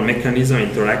internal mechanism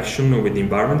interaction with the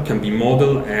environment can be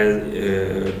modeled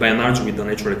by analogy with the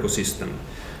natural ecosystem.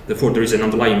 Therefore, there is an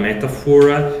underlying metaphor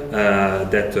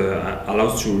that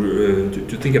allows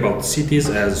to think about cities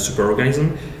as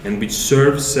superorganisms, and which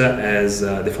serves as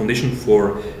the foundation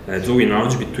for drawing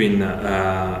analogy between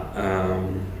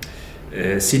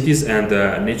cities and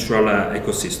natural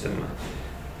ecosystem.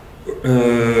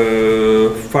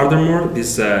 Furthermore,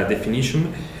 this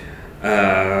definition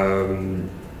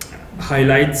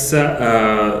highlights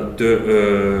a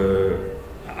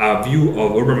view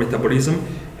of urban metabolism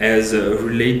as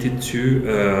related to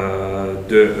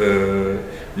the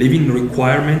living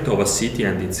requirement of a city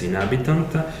and its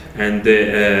inhabitant, and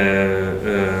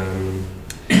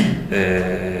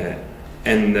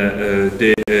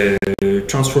the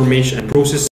transformation and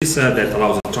processes that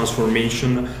allows the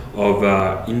transformation of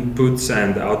inputs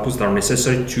and outputs that are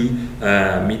necessary to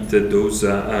meet those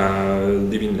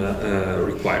living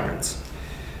requirements.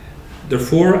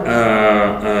 Therefore,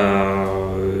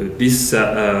 this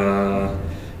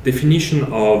definition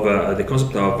of the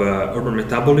concept of urban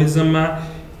metabolism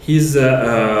is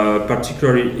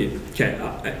particularly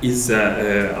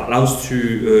allows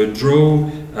to draw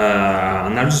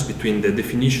analysis between the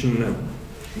definition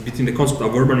between the concept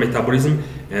of urban metabolism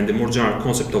and the more general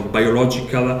concept of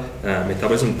biological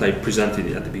metabolism that I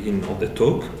presented at the beginning of the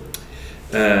talk.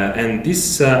 And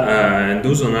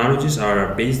those analogies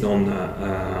are based on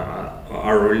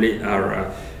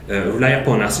rely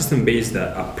upon a system-based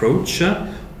approach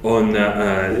on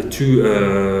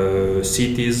two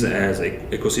cities as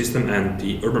ecosystem and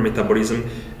the urban metabolism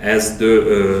as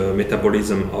the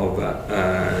metabolism of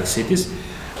cities.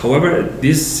 However,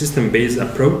 this system-based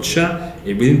approach,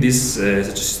 within this such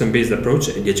a system-based approach,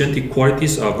 the agentic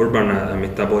qualities of urban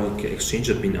metabolic exchange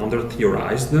have been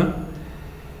under-theorized,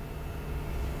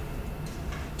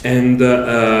 and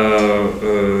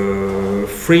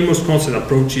framework concept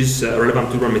approaches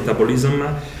relevant to urban metabolism,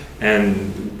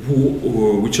 and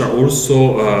which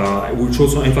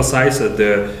also emphasize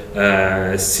the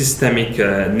systemic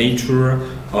nature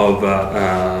of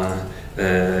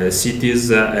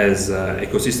cities as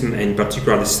ecosystem, and in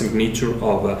particular the systemic nature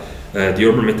of the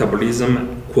urban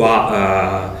metabolism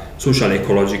qua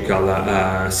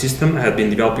social-ecological system have been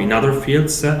developed in other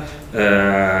fields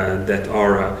that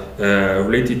are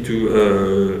related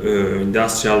to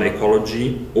industrial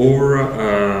ecology or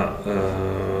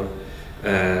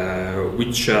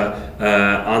which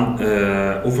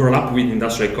overlap with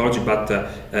industrial ecology, but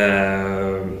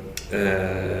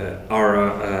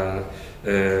are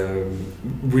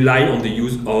rely on the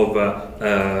use of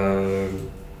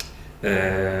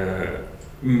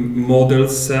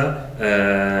models that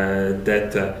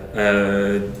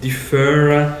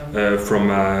differ from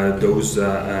those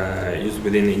used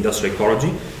within industrial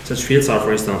ecology. Such fields are,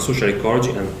 for instance, social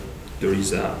ecology, and there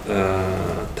is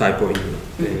a typo in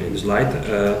the slide,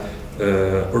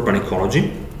 urban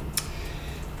ecology.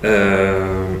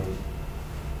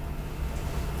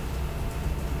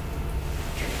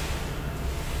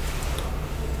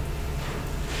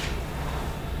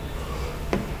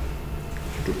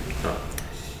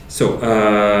 So,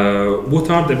 what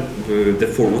are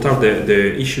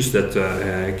the issues that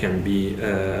can be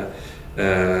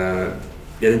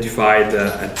identified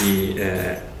at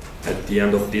the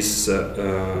end of this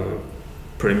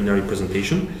preliminary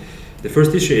presentation? The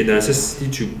first issue is the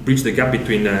necessity to bridge the gap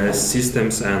between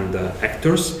systems and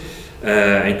actors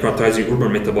in characterizing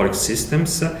urban metabolic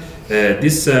systems.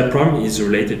 This problem is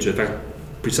related to the fact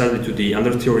precisely to the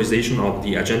under-theorization of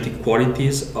the agentic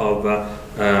qualities of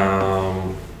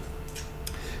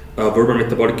urban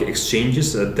metabolic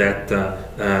exchanges that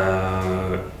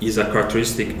is a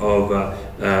characteristic of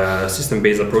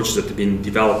system-based approaches that have been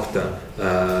developed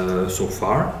so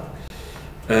far.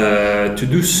 To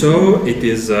do so, it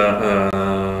is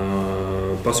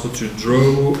possible to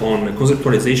draw on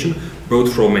conceptualization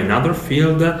both from another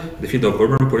field, the field of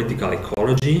urban political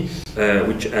ecology,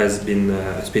 which has been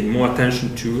paid more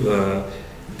attention to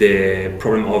the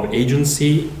problem of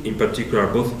agency, in particular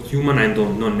both human and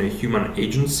non-human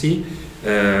agency,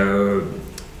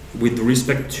 with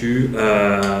respect to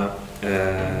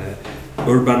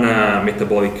urban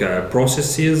metabolic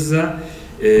processes,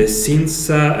 since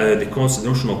the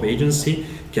notion of agency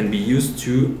can be used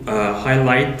to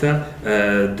highlight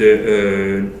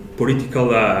the political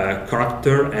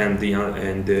character and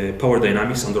the power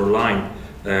dynamics underlying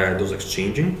those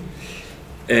exchanging.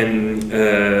 And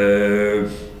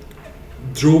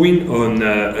drawing on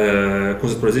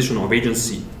conceptualization of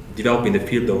agency developed in the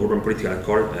field of urban political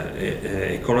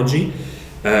ecology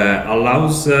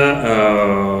allows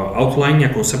outlining a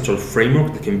conceptual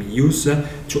framework that can be used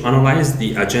to analyze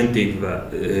the agentive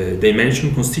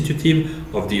dimension constitutive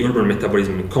of the urban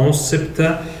metabolism concept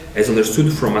as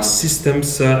understood from a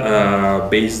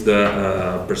systems-based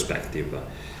perspective.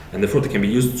 And therefore, it can be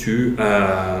used to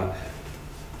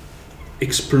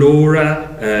explore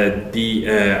the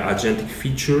agentic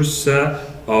features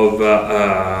of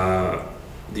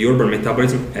the urban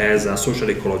metabolism as a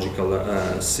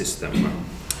social-ecological system.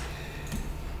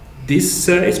 This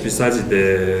is precisely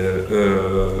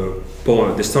the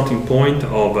starting point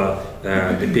of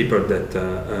the paper that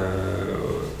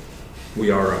we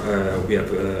have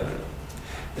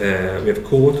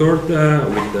co-authored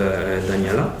with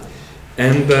Daniela,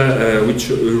 and which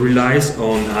relies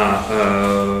on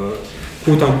a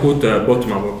quote-unquote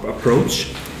bottom-up approach.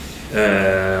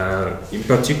 In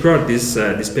particular,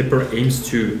 this paper aims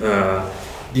to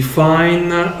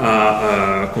define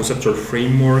a conceptual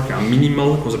framework, a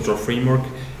minimal conceptual framework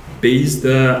based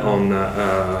on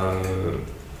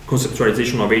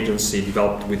conceptualization of agency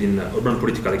developed within urban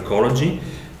political ecology,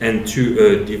 and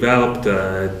to develop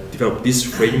this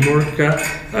framework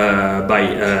by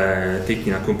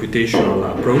taking a computational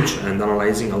approach and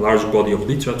analyzing a large body of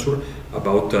literature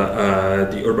about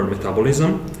the urban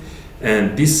metabolism.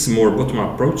 And this more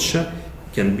bottom-up approach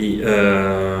can be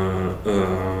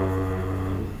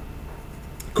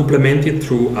complemented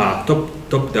through a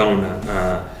top-down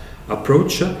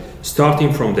approach,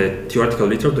 starting from the theoretical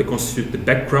literature that constitute the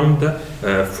background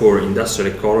for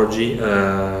industrial ecology,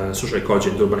 social ecology,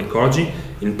 and urban ecology,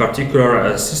 in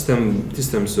particular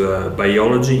systems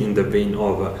biology in the vein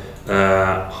of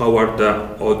Howard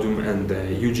Odum and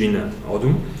Eugene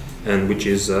Odum, and which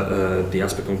is the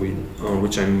aspect on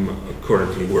which I'm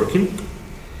currently working.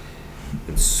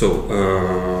 And so,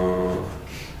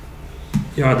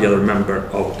 here are the other member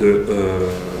of the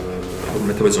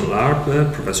Metabolism Lab,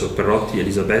 Professor Perrotti,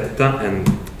 Elisabetta, and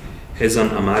Hezan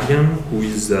Amarian, who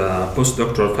is a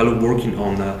postdoctoral fellow working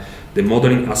on the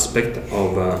modeling aspect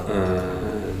of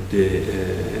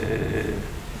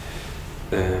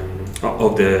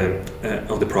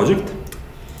the project.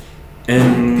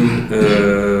 And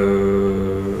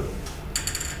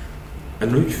I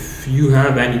don't know if you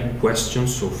have any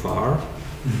questions so far.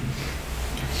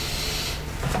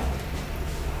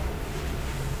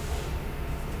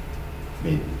 I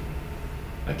mean,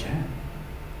 I can.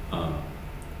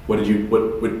 What do you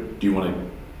want to?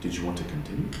 Did you want to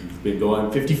continue? You've been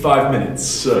going 55 minutes.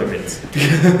 So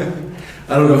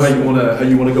I don't know how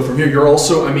you want to go from here. You're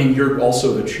also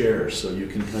the chair, so you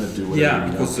can kind of do whatever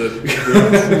you want. Because there are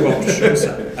two options.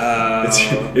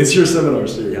 It's your seminar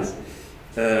series.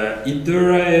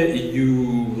 Either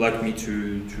you like me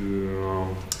to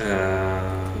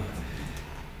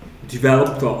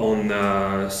develop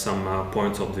on some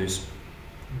points of this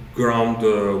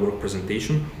groundwork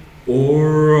presentation,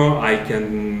 or I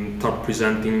can start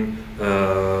presenting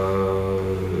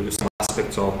some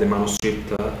aspects of the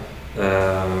manuscript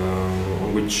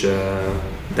on which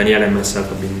Daniela and myself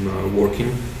have been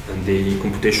working, and the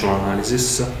computational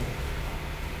analysis.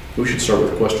 We should start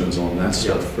with questions on that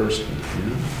stuff first.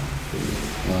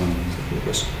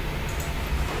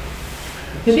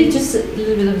 Maybe just a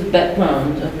little bit of the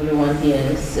background of everyone here.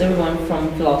 Is everyone from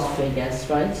philosophy, I guess,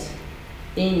 right?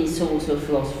 Any sort of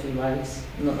philosophy, right?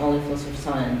 Not only philosophy of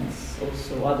science,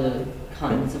 also other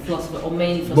kinds of philosophy, or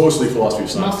mainly philosophy. Mostly philosophy of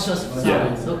science. Mostly philosophy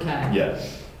of science, okay. Yeah.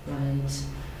 Right.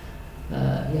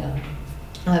 Yeah.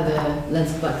 I have a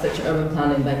landscape architecture, urban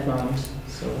planning background,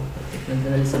 so different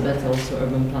than Elizabeth, also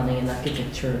urban planning and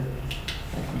architecture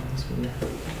background. So yeah, I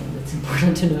think that's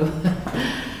important to know.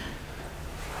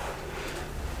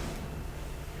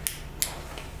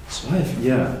 So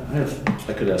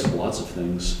I could ask lots of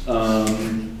things. Where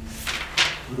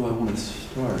do I want to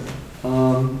start?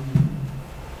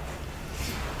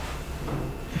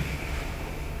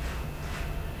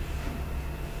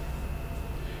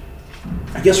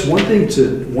 I guess one thing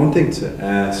to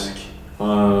ask.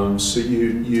 So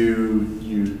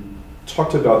you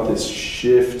talked about this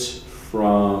shift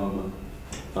from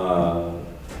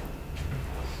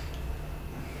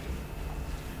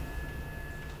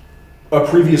a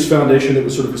previous foundation that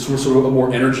was sort of a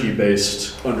more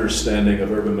energy-based understanding of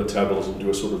urban metabolism to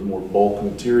a sort of more bulk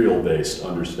material-based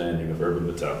understanding of urban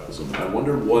metabolism. And I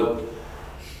wonder what.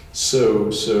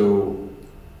 So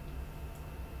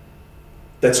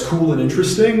that's cool and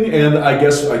interesting, and I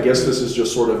guess this is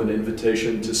just sort of an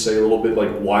invitation to say a little bit like,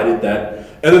 why did that,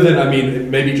 other than, I mean,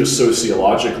 maybe just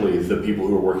sociologically, the people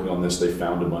who are working on this, they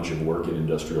found a bunch of work in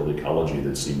industrial ecology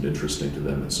that seemed interesting to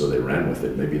them, and so they ran with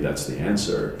it. Maybe that's the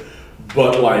answer.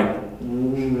 But like,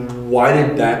 why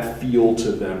did that feel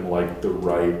to them like the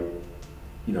right,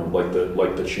 like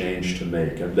the change to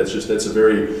make? And that's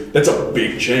a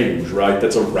big change, right?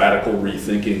 That's a radical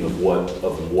rethinking of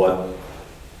what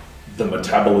the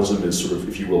metabolism is sort of,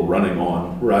 if you will, running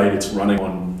on, right? It's running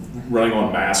on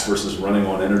mass versus running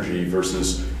on energy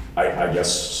versus, I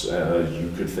guess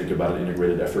you could think about an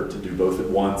integrated effort to do both at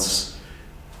once.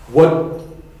 What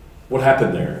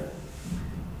happened there?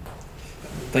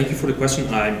 Thank you for the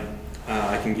question.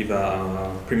 I can give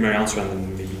a primary answer, and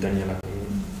then maybe Daniela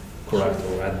can correct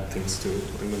or add things to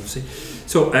what I'm going to say.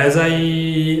 So as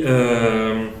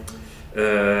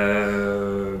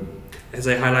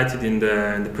I highlighted in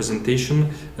the presentation,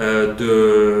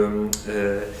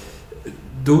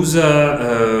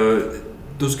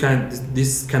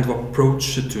 this kind of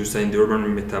approach to studying the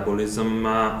urban metabolism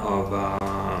of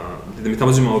the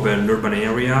metabolism of an urban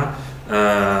area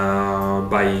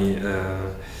by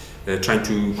trying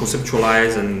to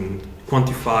conceptualize and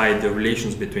quantify the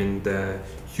relations between the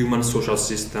human social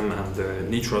system and the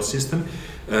natural system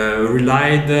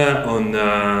relied on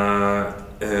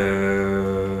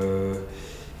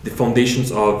the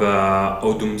foundations of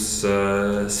Odum's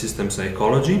systems and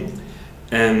ecology,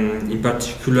 and in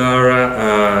particular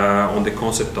on the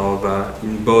concept of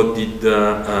embodied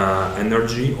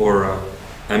energy or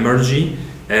emergy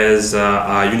as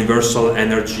a universal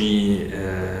energy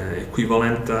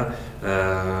equivalent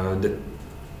that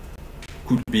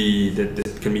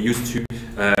can be used to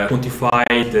quantify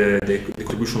the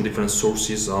contribution of different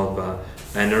sources of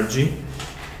energy.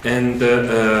 And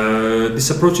this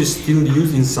approach is still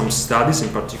used in some studies, in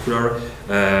particular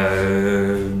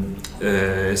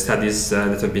studies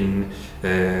that have been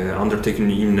undertaken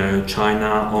in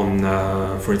China on,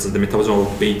 for instance, the metabolism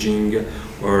of Beijing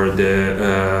or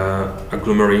the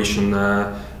agglomeration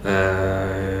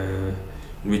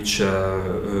in which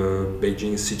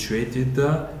Beijing is situated.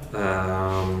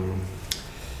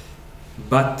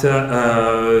 But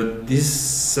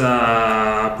this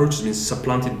approach has been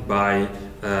supplanted by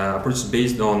approaches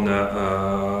based on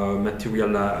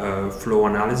material flow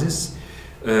analysis,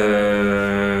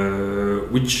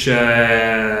 which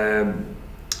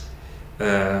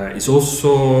is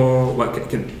also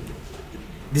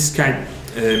this kind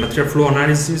material flow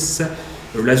analysis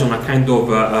relies on a kind of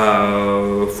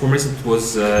formation that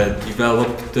was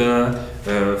developed,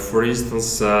 for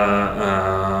instance,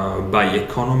 by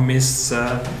economists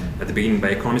at the beginning, by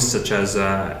economists such as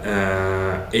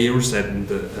Ayers and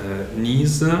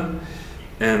Nies,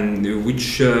 and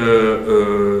which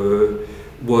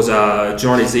was a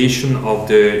generalization of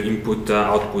the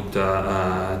input-output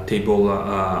table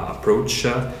approach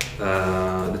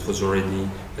that was already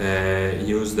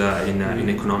used in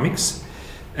economics.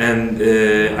 And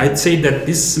I'd say that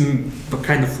this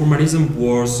kind of formalism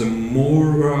was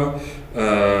more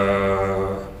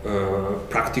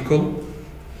practical.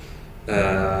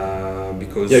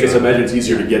 Because yeah, because I imagine it's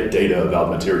easier to get data about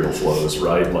material flows,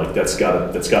 right? Like that's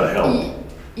gotta help.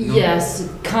 Yes,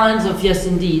 kind of, yes,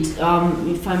 indeed.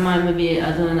 If I might maybe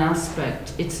add an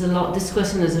aspect, it's a lot. This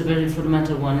question is a very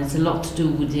fundamental one. It's a lot to do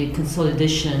with the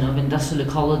consolidation of industrial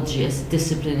ecology as a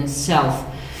discipline itself,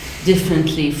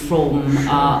 differently from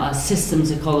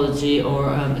systems ecology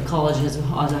or ecology as a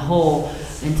whole,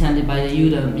 intended by the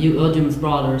Odum's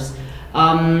brothers.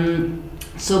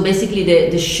 So basically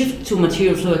the shift to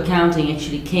material flow accounting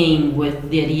actually came with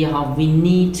the idea how we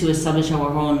need to establish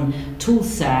our own tool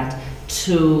set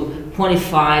to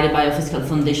quantify the biophysical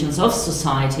foundations of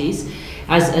societies.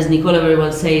 As Nicola very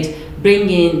well said,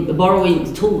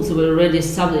 borrowing tools that were already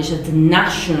established at the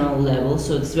national level.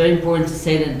 So it's very important to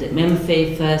say that the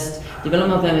MFA first,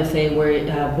 development of MFA were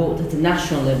brought at the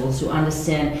national level to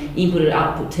understand input and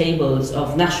output tables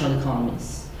of national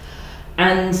economies.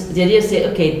 And the idea is say,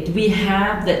 okay, we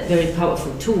have that very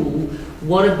powerful tool.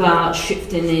 What about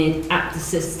shifting it at the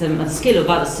system, at the scale of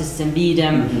other systems, be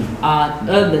them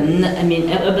urban? I mean,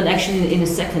 urban actually in the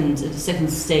second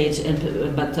stage,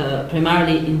 but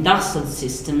primarily industrial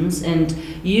systems, and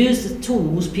use the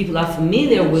tools people are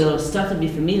familiar with or start to be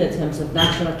familiar in terms of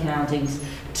national accountings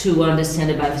to understand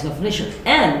the biophysical foundation.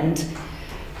 And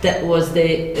that was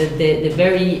the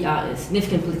very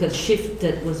significant political shift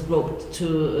that was brought to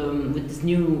with this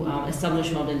new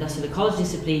establishment of the industrial ecology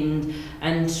discipline,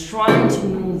 and trying to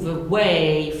move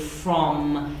away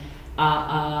from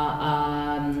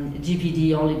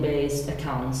GPD only based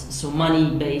accounts, so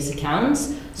money based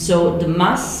accounts. So the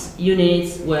mass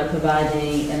units were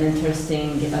providing an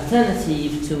interesting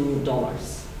alternative to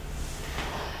dollars.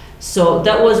 So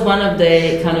that was one of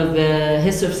the kind of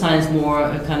history of science more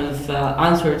kind of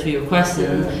answer to your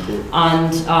question,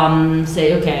 and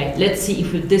say, okay, let's see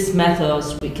if with these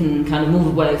methods we can kind of move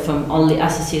away from only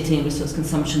associating resource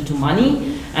consumption to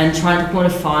money and trying to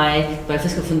quantify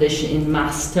biophysical foundation in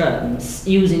mass terms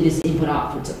using these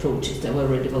input-output approaches that were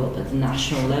already developed at the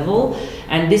national level.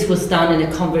 And this was done in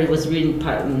a conference, it was really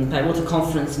pivotal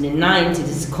conference in the 90s,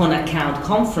 this CONAccount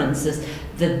conferences,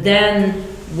 that then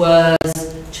was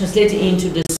translated into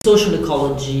the social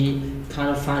ecology kind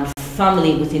of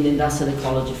family within the industrial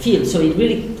ecology field. So it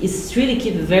really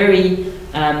keep a very,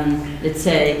 let's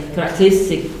say,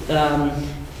 characteristic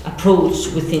approach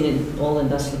within all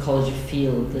industrial ecology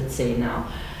field, let's say now.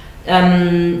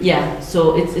 Yeah,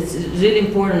 so it's a really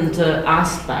important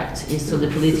aspect is to the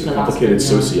political aspect. Complicated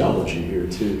sociology here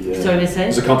too, yeah. Sorry, say?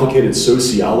 There's a complicated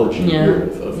sociology here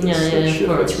of this shift.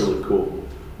 That's really cool.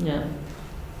 Yeah.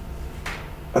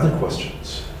 Other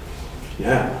questions?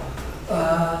 Yeah. I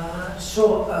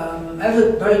have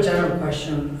a very general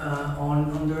question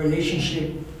on the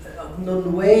relationship, the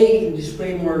way this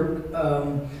framework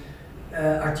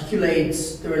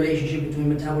articulates the relationship between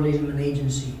metabolism and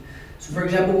agency. So for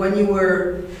example, when you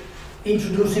were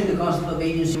introducing the concept of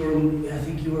agency, I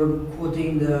think you were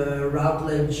quoting the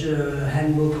Routledge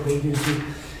Handbook of Agency.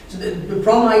 So the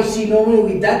problem I see normally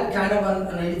with that kind of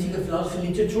analytical philosophy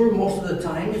literature most of the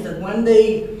time is that when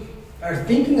they are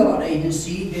thinking about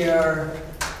agency, they are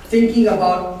thinking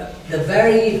about the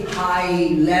very high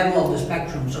level of the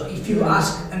spectrum. So if you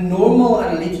ask a normal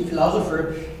analytic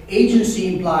philosopher,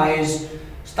 agency implies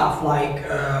stuff like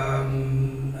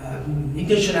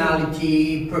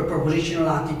intentionality, propositional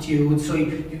attitude, so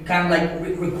you kind of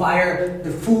like require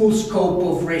the full scope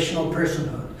of rational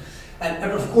personhood.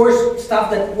 And of course, stuff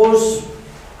that was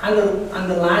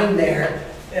underlying there,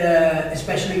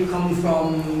 especially coming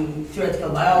from theoretical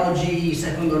biology,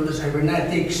 second order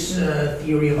cybernetics,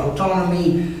 theory of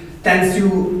autonomy, tends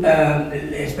to,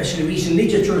 especially recent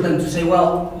literature, tend to say,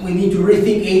 well, we need to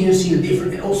rethink agency in a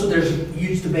different, also there's a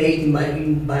huge debate in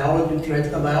biology,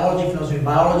 theoretical biology, philosophy of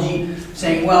biology,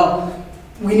 saying, well,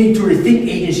 we need to rethink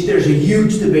agency. There's a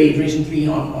huge debate recently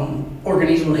on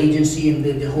organismal agency, and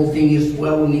the whole thing is,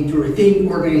 well, we need to rethink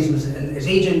organisms as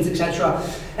agents, etc.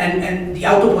 And the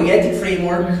autopoietic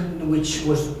framework, which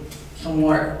was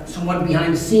somewhat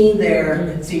behind the scene there,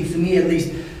 it seems to me at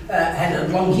least, had a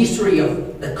long history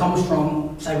that comes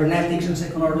from cybernetics and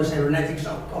second order cybernetics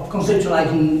of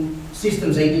conceptualizing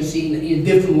systems agency in a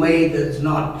different way that's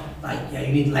not like, yeah,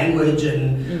 you need language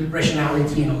and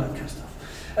rationality and all that kind of stuff.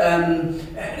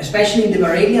 Especially in the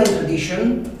Barelian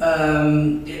tradition,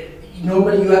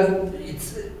 normally you have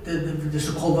the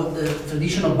so-called the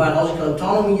tradition of biological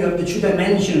autonomy. You have the two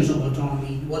dimensions of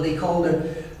autonomy, what they call the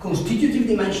constitutive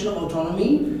dimension of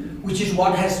autonomy, which is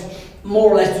what has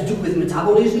more or less to do with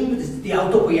metabolism, the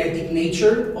autopoietic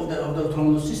nature of the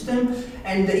autonomous system,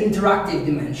 and the interactive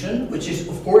dimension, which is,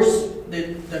 of course,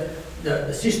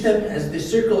 the system as this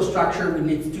circular structure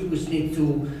which needs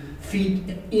to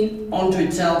feed onto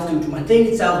itself to maintain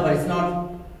itself, but it's not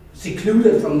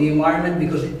secluded from the environment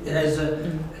because it has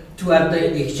to have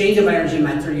the exchange of energy and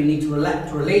matter. You need to relate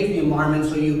to the environment,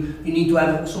 so you need to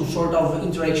have some sort of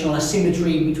interactional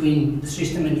asymmetry between the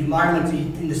system and the environment,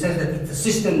 in the sense that it's the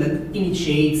system that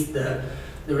initiates the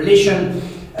relation,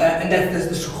 and that's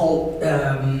the so-called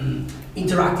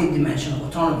interactive dimension of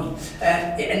autonomy.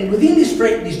 And within this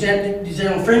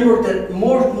general framework, that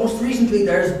most recently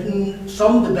there's been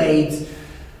some debate,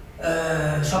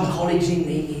 some colleagues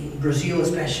in Brazil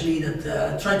especially,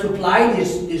 that try to apply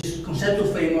this conceptual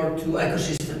framework to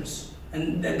ecosystems.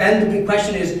 And then the big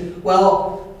question is,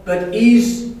 well, but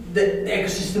is the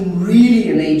ecosystem really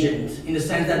an agent, in the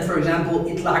sense that, for example,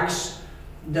 it lacks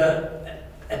a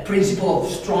principle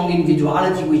of strong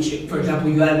individuality, which, for example,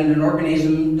 you have in an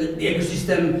organism. The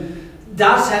ecosystem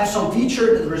does have some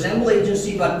feature that resemble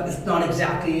agency, but it's not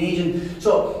exactly an agent.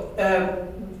 So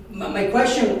my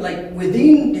question, like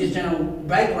within this general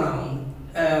background,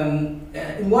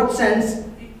 in what sense,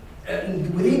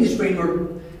 within this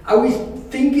framework, are we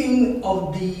thinking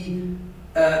of the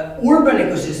urban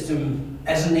ecosystem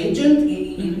as an agent?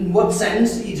 In what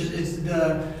sense is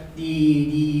the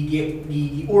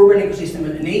urban ecosystem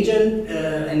an agent,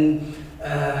 and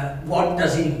what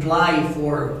does it imply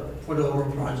for the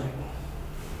overall project?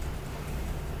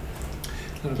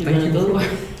 Thank you.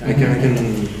 I can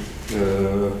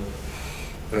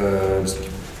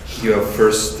give a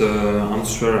first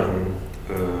answer,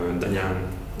 and Daniela and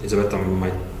Elisabetta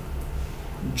might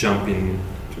jump in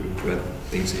to add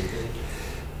things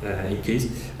in case.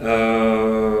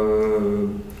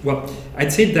 Well,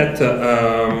 I'd say that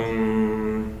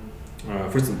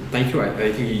first, thank you.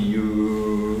 I think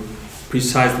you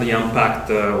precisely unpacked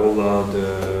all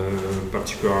the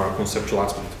particular conceptual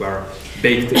aspects that were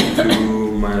baked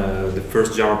into the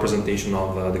first general presentation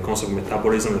of the concept of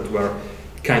metabolism, that were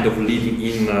kind of leading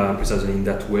in precisely in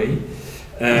that way.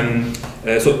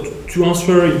 So to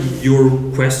answer your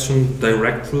question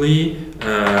directly,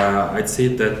 I'd say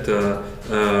that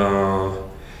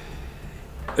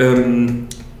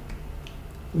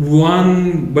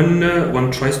when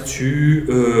one tries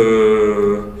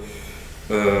to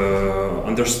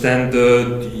understand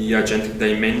the agentic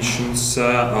dimensions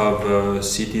of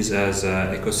cities as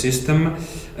ecosystem,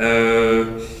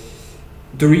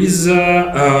 there is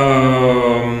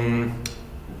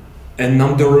an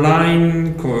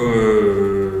underlying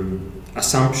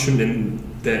assumption, and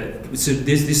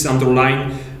this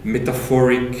underlying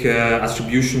metaphoric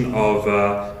attribution of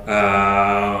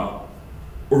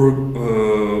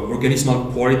organismal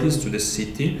qualities to the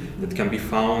city that can be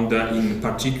found in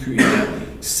particular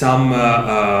some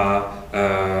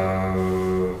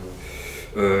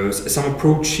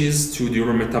approaches to the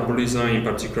urban metabolism, in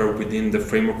particular within the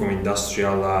framework of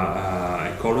industrial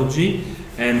ecology,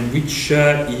 and which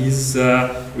is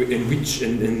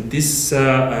in this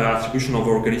attribution of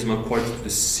organismal quality to the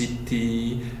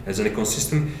city as an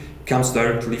ecosystem comes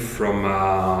directly from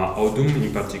Odum,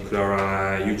 in particular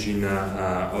Eugene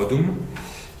Odum,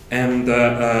 and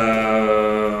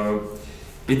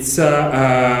it's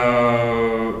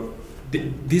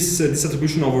this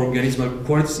attribution of organismal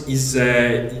qualities is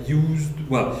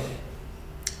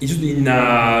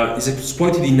is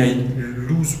exploited in a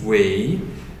loose way.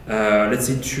 Let's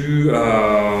say to,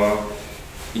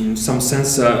 in some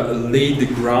sense, lay the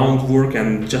groundwork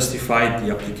and justify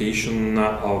the application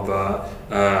of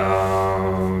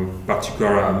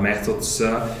particular methods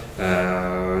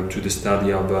to the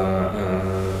study of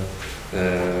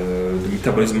the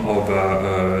metabolism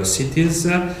of cities,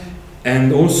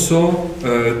 and also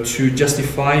to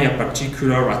justify a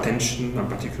particular attention, a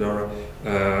particular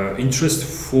interest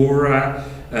for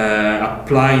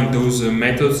applying those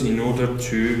methods in order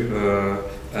to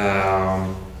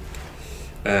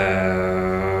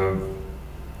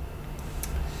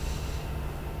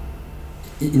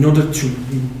in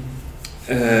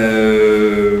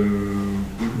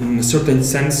a certain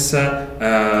sense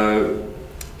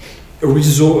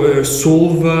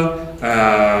solve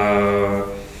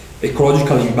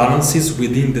ecological imbalances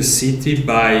within the city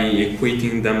by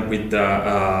equating them with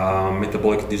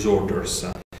metabolic disorders.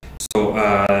 So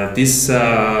this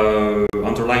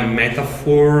underlying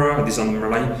metaphor, this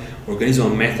underlying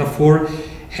organismal metaphor,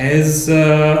 has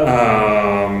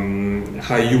a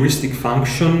heuristic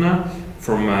function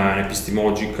from an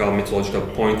epistemological, methodological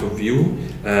point of view,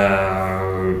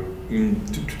 to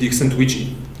the extent to which it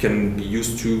can be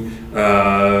used to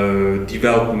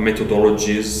develop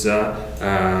methodologies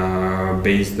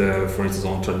based, for instance,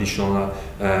 on traditional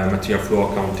material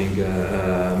flow accounting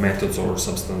methods or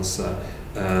substance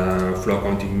flow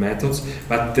accounting methods,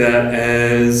 but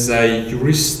as a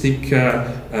heuristic,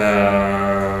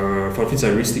 for instance, a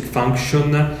heuristic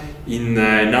function in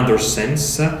another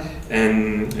sense,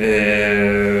 and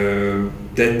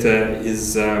that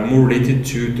is more related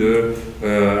to the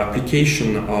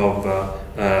application of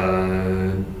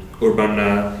urban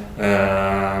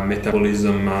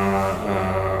metabolism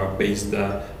based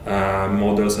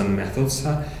models and methods,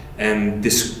 and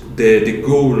the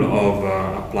goal of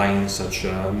applying such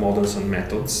models and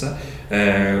methods,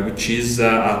 which is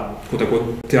quote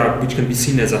unquote which can be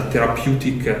seen as a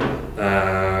therapeutic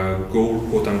goal,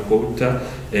 quote unquote,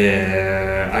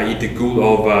 i.e. the goal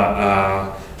of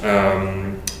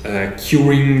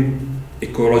curing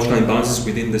ecological imbalances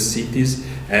within the cities,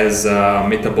 as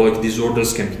metabolic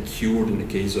disorders can be cured in the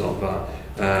case of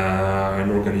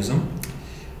an organism.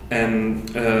 And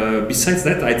besides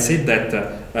that, I'd say that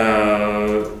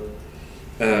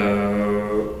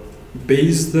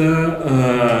based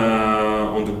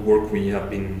on the work we have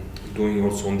been doing,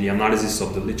 also on the analysis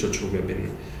of the literature we have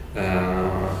been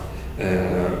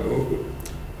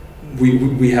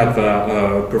we have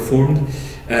performed,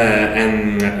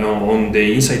 and on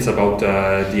the insights about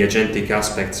the agentic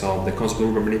aspects of the concept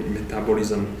of urban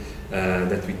metabolism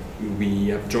that we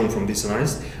have drawn from this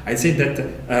analysis, I'd say that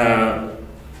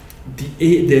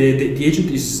the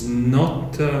agent is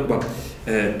not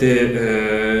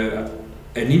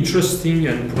an interesting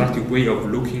and productive way of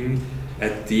looking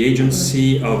at the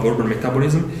agency of urban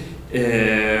metabolism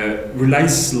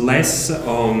relies less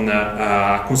on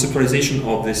conceptualization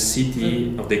of the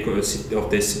city, of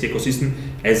the city ecosystem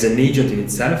as an agent in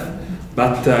itself,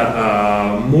 but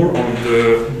more on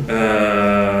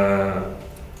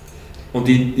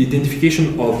the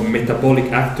identification of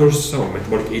metabolic actors or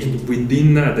metabolic agents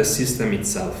within the system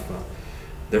itself,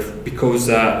 because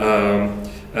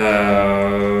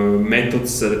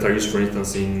methods that are used, for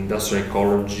instance, in industrial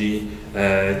ecology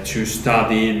to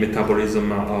study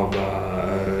metabolism of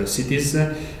cities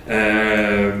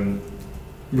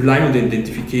rely on the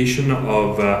identification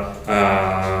of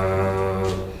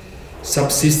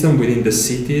subsystems within the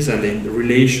cities and the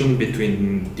relation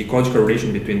between the ecological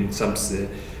relation between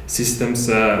systems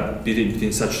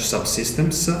between such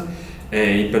subsystems.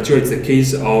 In particular, it's the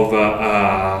case of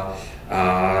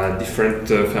different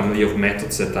family of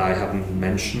methods that I haven't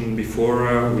mentioned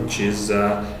before, which is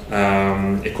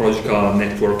ecological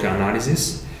network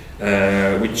analysis,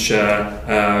 which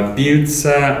builds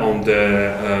on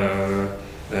the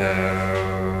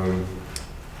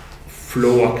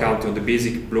flow accounting, the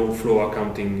basic flow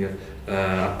accounting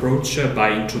approach,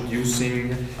 by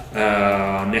introducing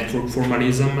network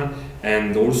formalism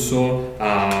and also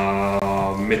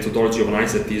methodology of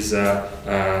analysis that is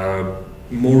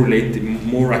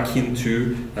more akin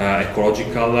to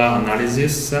ecological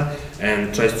analysis,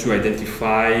 and tries to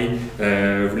identify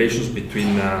relations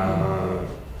between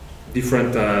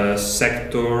different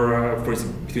sector, for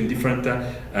example, between different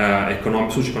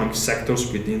socio-economic sectors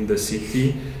within the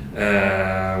city,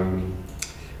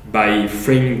 by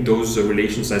framing those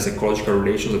relations as ecological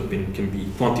relations that can be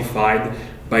quantified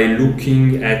by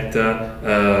looking at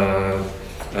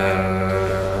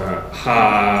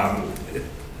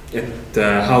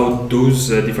how those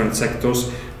different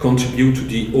sectors contribute to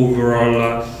the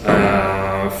overall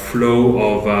flow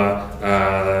of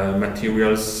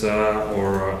materials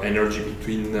or energy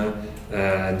between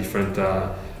different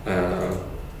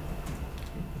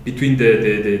between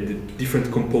the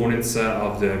different components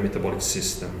of the metabolic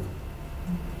system.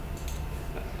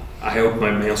 I hope my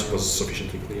answer was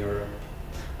sufficiently clear.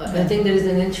 I think there is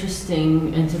an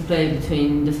interesting interplay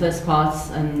between the first part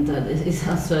and is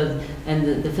answered,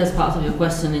 and the first part of your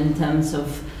question in terms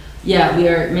of, yeah, we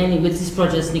are mainly with these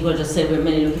projects, Nicola just said, we're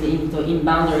mainly looking into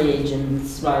in-boundary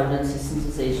agents rather than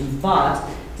systems agents, but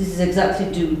this is exactly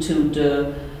due to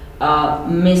the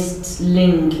missed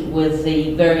link with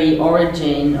the very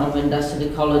origin of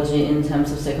industrial ecology in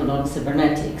terms of second-order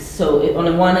cybernetics. So on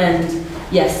the one end,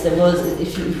 yes, there was,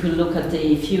 if you look at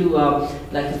the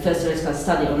like the first theoretical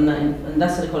study on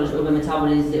industrial ecology, urban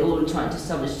metabolism, they all trying to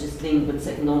establish this link with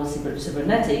second-order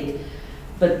cybernetic,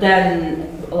 but then,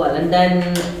 well, and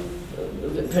then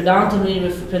predominantly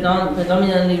refer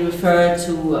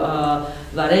to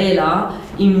Varela,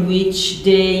 in which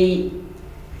they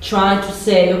try to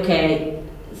say, okay,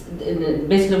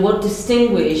 basically what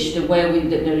distinguishes the way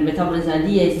the metabolism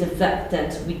idea is the fact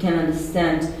that we can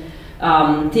understand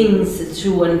things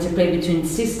through an interplay between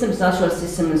systems, natural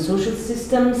systems and social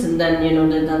systems, and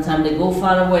then that time they go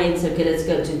far away and say, okay, let's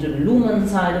get into the human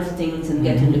side of things and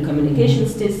get into communication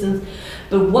systems.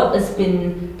 But what has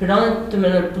been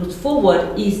predominantly put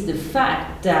forward is the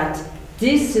fact that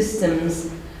these systems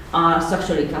are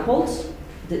structurally coupled,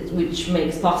 which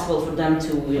makes possible for them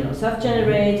to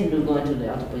self-generate and to go into the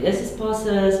autopoiesis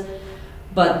process.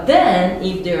 But then,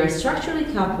 if they are structurally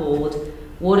coupled,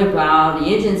 what about the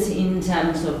agency in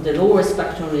terms of the lower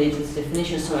spectrum of the agency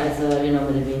definition? So, as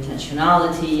maybe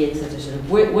intentionality, etc.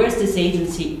 Where's this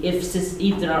agency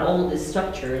if there are all these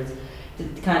structures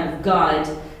that kind of guide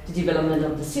the development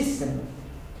of the system?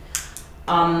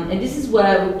 And this is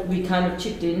where we kind of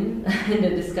chipped in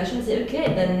the discussion and said,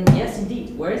 okay, then yes,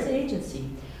 indeed, where is the agency?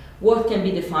 What can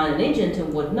be defined an agent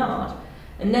and what not?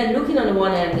 And then looking on the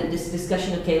one hand at this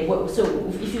discussion, okay, so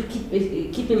if you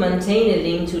keep maintaining a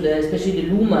link to especially the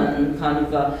human kind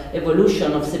of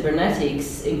evolution of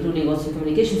cybernetics, including also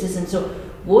communication systems, so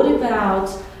what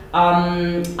about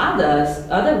other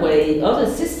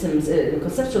systems,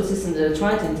 conceptual systems that are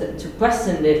trying to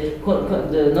question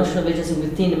the notion of agency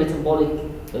within the metabolic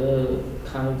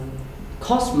kind of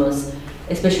cosmos,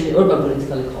 especially urban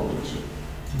political ecology,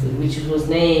 which was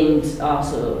named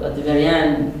also at the very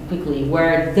end quickly,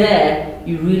 where they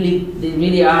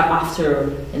really are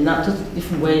after a not just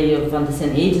different way of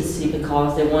understanding agency,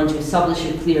 because they want to establish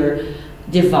a clear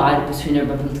divide between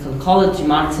urban political ecology,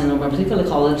 Marxian urban political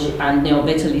ecology, and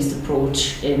neo-vitalist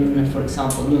approach in, for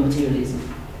example, new materialism.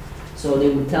 So they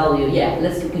would tell you, yeah,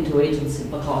 let's look into agency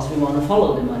because we want to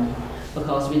follow the money,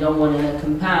 because we don't want to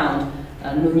compound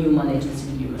non-human agency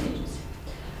with human agency.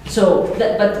 So,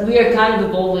 but we are kind of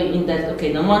evolving in that,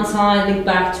 okay, on one side, link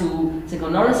back to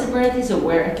secondary severity, so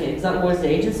where, okay, that was the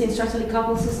agency in structurally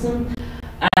coupled system,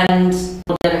 and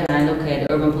on the other hand, okay,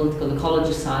 the urban political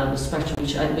ecology side of the spectrum,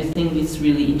 which we think is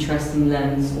really interesting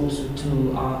lens also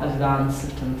to advance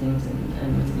certain things in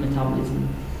metabolism.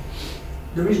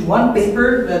 There is one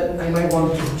paper that I might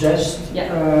want to suggest,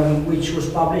 yeah. Which was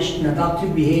published in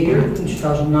Adaptive Behavior in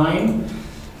 2009.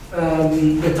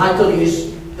 The title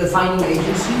is Defining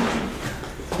Agency.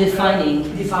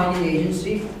 Defining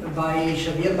Agency by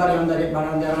Xavier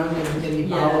Barandaran and Vitelli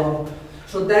Paolo.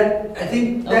 So that, I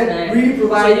think, that really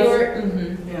provides.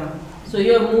 So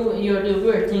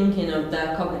we're thinking of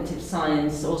that cognitive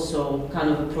science also kind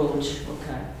of approach.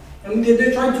 Okay. I mean,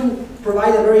 they're trying to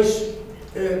provide a very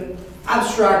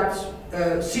abstract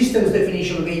systems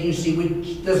definition of agency,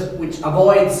 which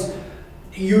avoids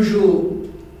the usual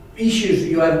issues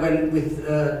you have with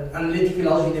analytic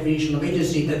philosophy definition of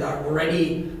agency that are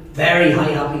already very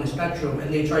high up in the spectrum,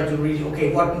 and they try to really,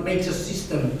 okay, what makes a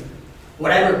system,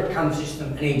 whatever kind of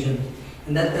system, an agent,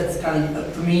 and that's kind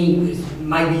of, for me,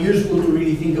 might be useful to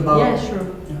really think about. Yeah, sure.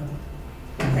 Yeah.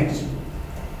 Thanks.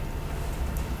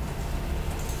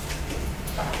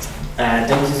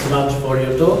 Thank you so much for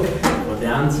your talk, for the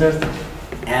answers,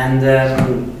 and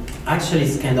actually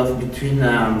it's kind of between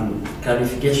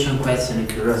clarification question and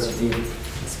curiosity.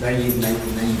 It's very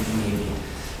naive maybe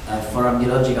for a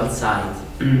biological side.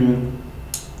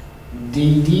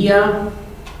 The idea,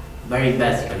 very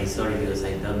basically, sorry because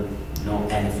I don't know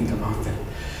anything about that,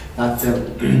 but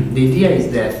the idea is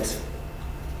that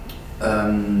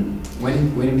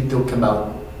when we talk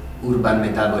about urban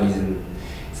metabolism,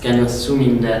 it's kind of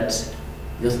assuming that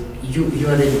you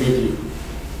already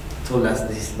told us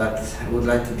this, but I would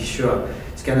like to be sure.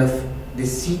 It's kind of the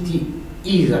city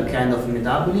is a kind of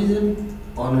metabolism,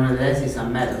 or nonetheless it's a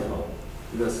metaphor,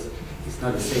 because it's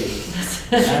not the same.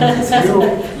 And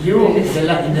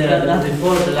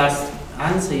before the last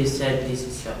answer, you said this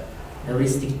is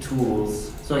heuristic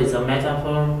tools. So it's a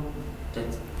metaphor that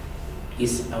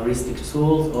is heuristic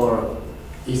tools, or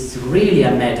it's really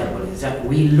a metabolism.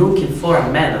 We're looking for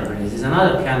a metabolism. It's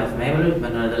another kind of metabolism,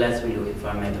 but nonetheless we're looking for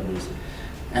a metabolism.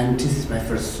 And this is my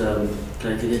first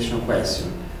clarification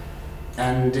question.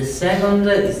 And the second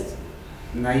is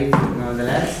naive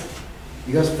nonetheless,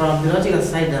 because from a biological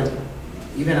side,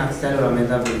 even a cellular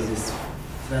metabolism is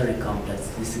very complex.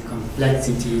 This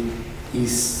complexity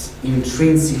is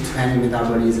intrinsic to any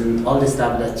metabolism. All the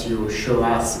stuff that you show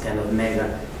us, kind of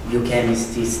mega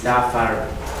biochemistry stuff, are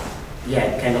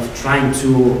kind of trying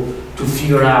to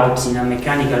figure out in a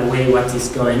mechanical way what is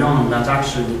going on, but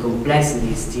actually the complexity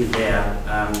is still there.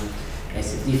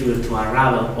 It's difficult to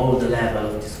unravel all the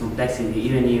level of this complexity,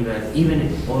 even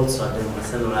also at the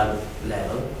cellular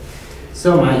level.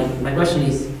 So my question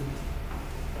is,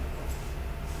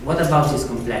 what about this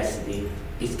complexity?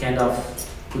 It kind of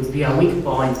could be a weak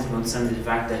point concerning the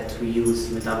fact that we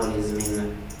use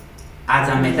metabolism as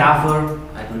a metaphor.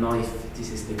 I don't know if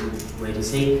this is the good way to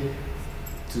say.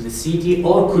 to the city,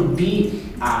 or could be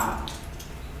a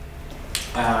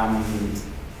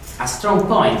strong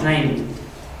point. Like,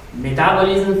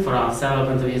 metabolism from several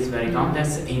point of view is very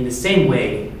complex. In the same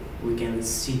way, we can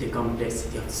see the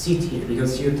complexity of the city,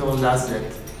 because you told us that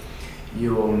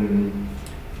your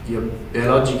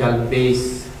biological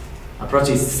base approach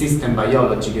is system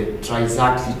biology that tries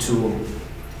exactly to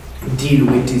deal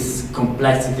with this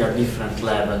complexity at different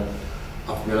level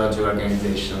of biological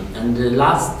organization. And the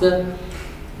last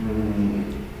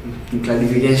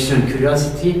clarification,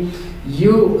 curiosity,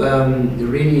 you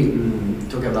really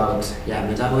talk about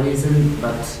metabolism,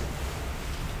 but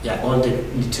all the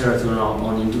literature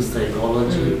on industrial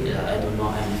ecology, I don't know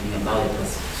anything about it. It was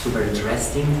super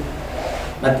interesting.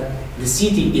 But the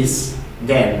city is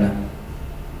then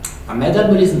a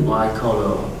metabolism or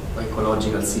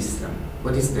ecological system.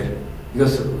 What is the?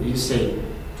 Because you say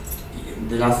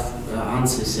the last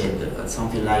answer said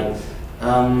something like,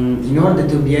 in order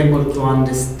to be able to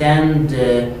understand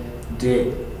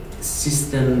the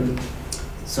system,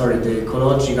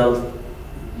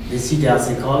 the city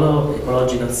as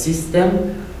ecological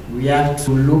system, we have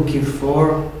to look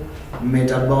for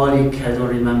metabolic. I don't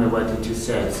remember what did you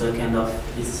said. So kind of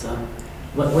it's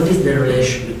what is the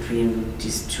relation between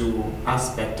these two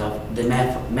aspects of the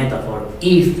metaphor,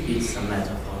 if it's a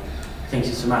metaphor? Thank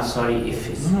you so much. Sorry if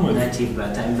it's native,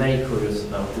 but I'm very curious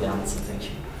about the answer. Thank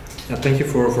you. Yeah, thank you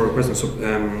for the question. So,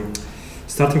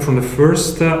 starting from the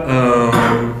first,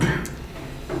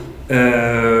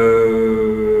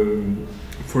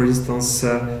 for instance,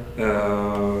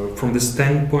 from the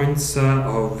standpoints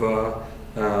of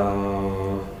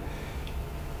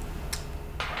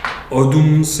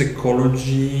Odum's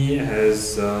ecology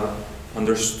as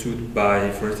understood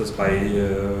by, for instance, by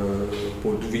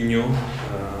Paul Duvigneau,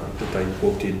 that I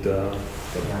quoted,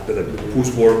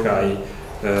 whose work I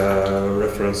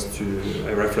referenced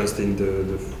in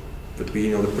the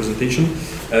beginning of the presentation.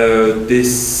 The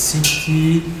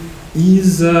city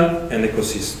is an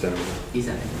ecosystem.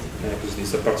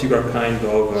 It's a particular kind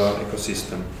of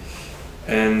ecosystem,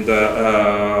 and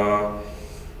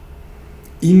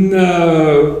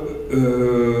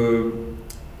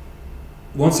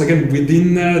once again,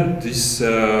 within this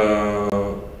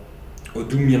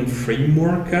Odumian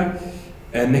framework,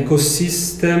 an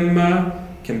ecosystem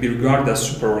can be regarded as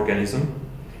superorganism.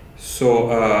 So,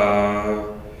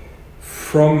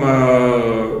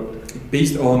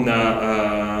 based on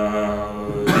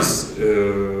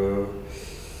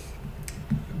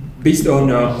based on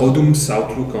Odum's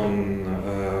outlook on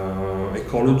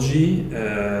ecology,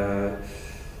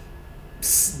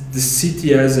 the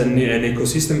city as an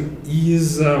ecosystem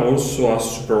is also a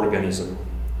superorganism.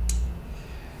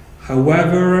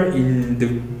 However, in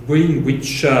the way in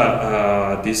which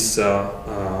this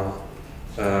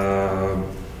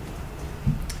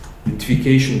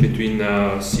identification between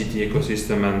city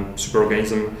ecosystem and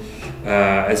superorganism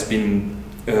has been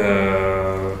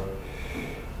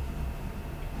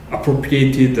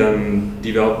appropriated and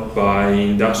developed by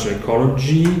industrial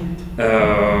ecology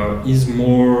is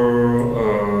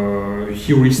more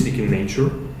heuristic in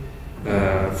nature.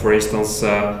 For instance,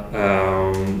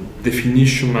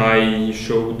 definition I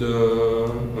showed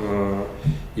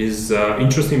is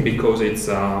interesting because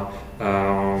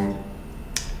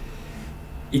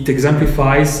it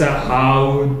exemplifies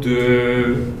how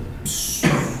the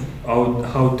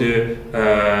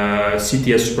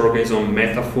city as superorganism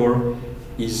metaphor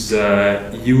is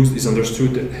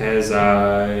understood as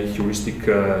a heuristic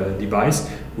device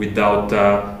without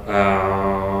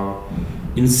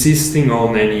insisting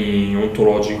on any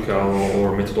ontological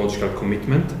or methodological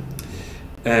commitment.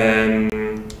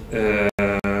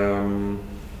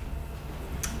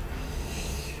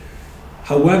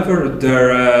 However,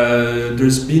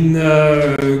 there's been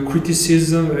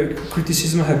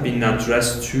criticism have been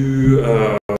addressed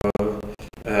to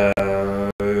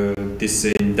this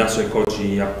industrial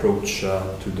ecology approach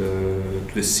to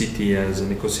the city as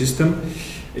an ecosystem,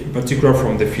 in particular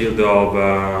from the field of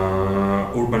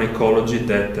urban ecology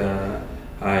that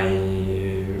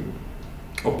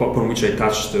upon which I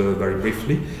touched very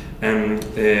briefly, and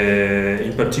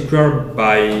in particular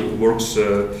by works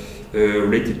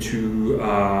related to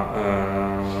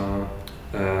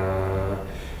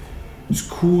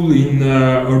school in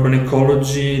urban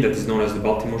ecology that is known as the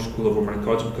Baltimore School of Urban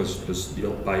Ecology, because it was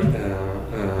developed by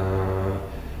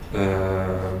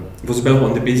it was built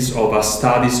on the basis of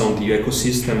studies on the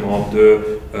ecosystem of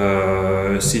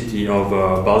the city of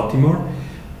Baltimore,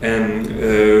 and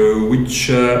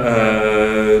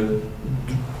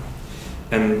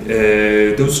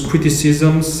those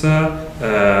criticisms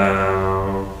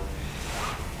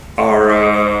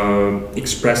are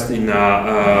expressed in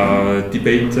a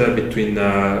debate between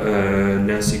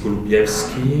Nancy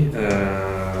Golubievsky,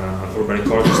 urban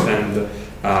ecologist,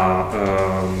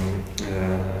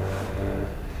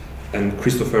 and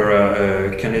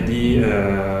Christopher Kennedy,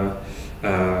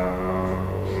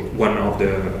 one of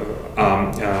the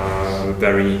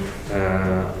very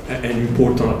an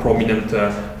important, prominent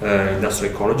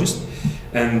industrial ecologist.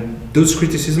 And those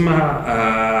criticisms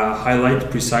highlight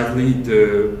precisely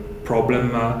the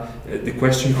problem, the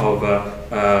question of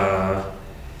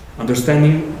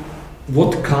understanding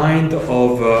what kind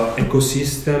of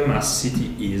ecosystem a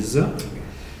city is.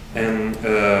 And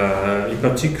in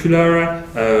particular,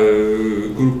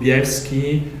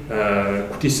 Golubievsky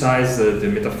criticized the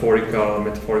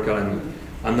metaphorical and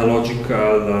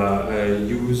analogical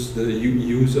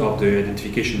use of the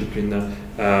identification between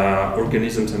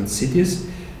organisms and cities,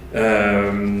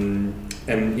 and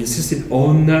insisted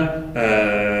on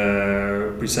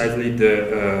precisely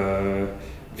the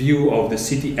view of the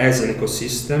city as an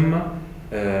ecosystem,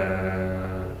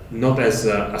 not as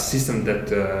a system that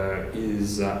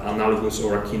is analogous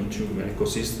or akin to an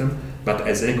ecosystem, but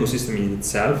as an ecosystem in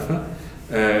itself,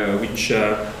 which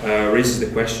raises the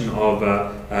question of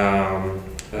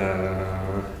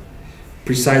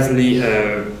precisely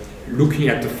looking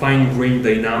at the fine-grained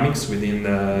dynamics within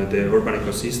the urban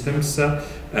ecosystems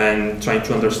and trying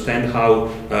to understand how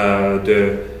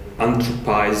the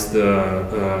anthropized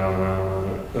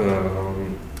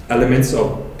elements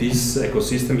of this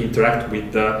ecosystem interact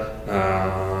with the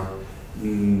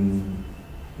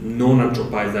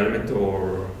non-anthropized element,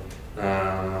 or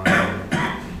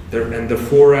and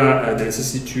therefore the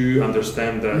necessity to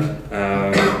understand the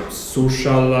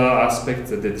social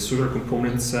aspects, the social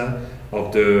components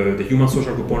of the human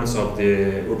social components of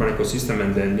the urban ecosystem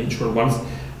and the natural ones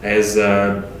as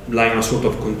lying on a sort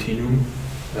of continuum,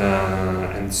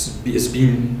 and as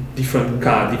being different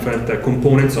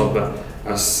components of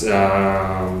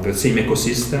the same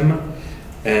ecosystem.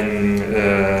 And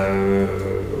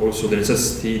also the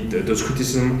necessity, those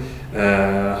criticism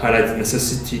highlight the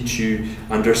necessity to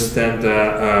understand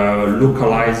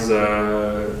localized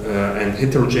and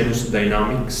heterogeneous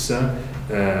dynamics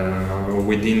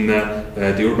within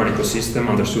the urban ecosystem,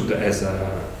 understood as a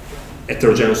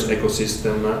heterogeneous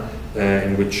ecosystem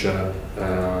in which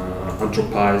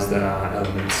anthropized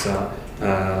elements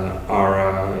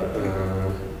are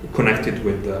connected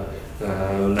with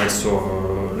less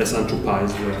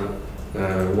anthropized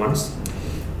ones.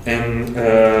 And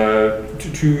to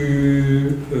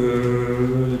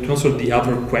answer the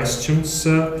other questions,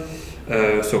 so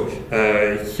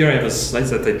here I have a slide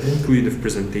that I didn't include in the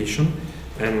presentation,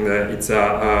 and it's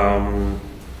a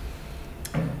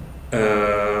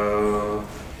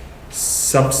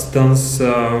substance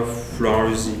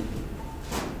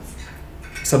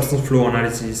flow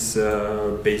analysis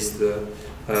based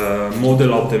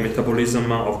model of the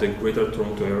metabolism of the Greater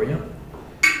Toronto Area.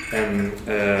 And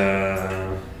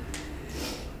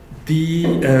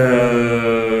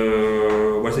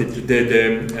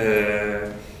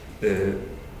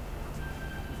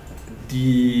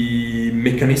the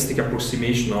mechanistic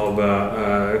approximation of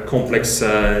complex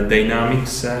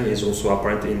dynamics is also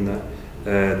apparent in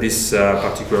this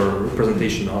particular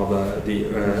representation of the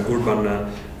urban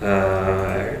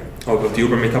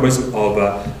metabolism of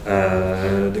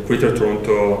the Greater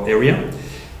Toronto Area.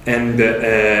 And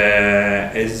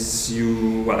as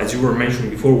you were mentioning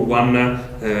before, one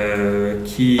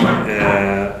key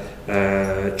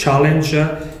challenge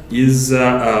is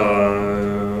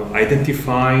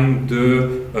identifying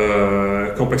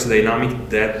the complex dynamics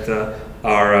that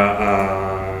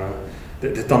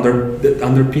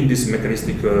underpin this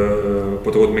mechanistic,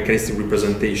 mechanistic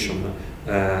representation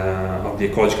of the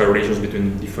ecological relations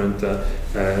between different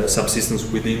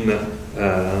subsystems within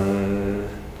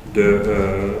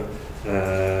the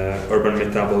urban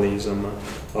metabolism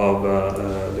of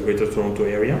the Greater Toronto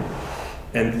Area.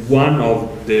 And one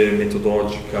of the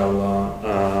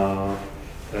methodological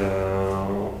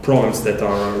problems that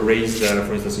are raised,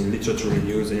 for instance, in literature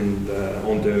reviews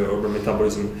on the urban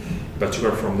metabolism, in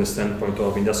particular from the standpoint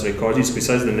of industrial ecology, is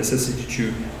precisely the necessity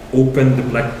to open the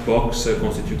black box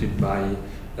constituted by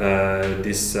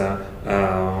this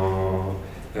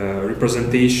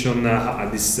representation,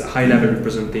 this high-level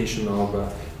representation of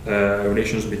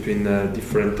relations between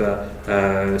different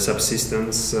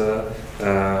subsystems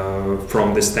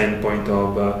from the standpoint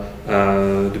of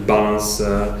the balance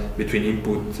between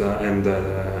input and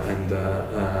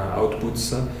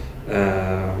outputs.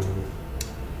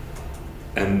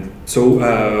 And so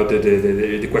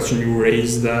the question you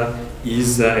raised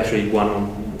is actually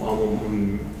one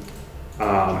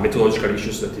methodological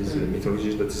issues that is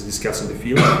discussed in the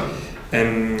field,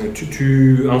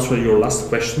 To answer your last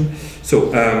question,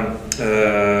 so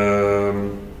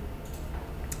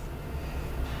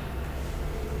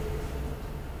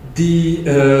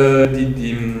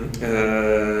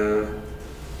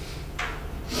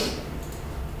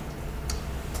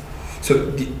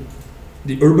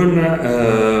the urban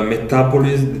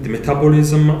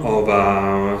metabolism of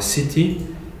a city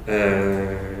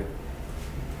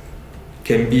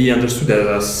can be understood as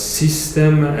a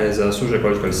system, as a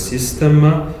social-ecological system,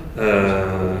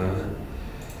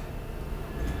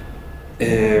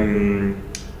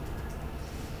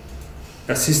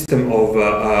 a system of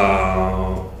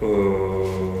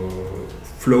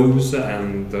flows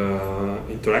and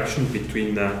interaction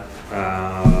between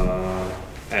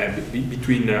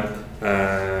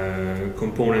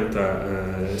component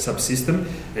subsystem,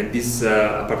 and this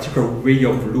a particular way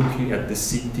of looking at the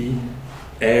city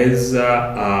as an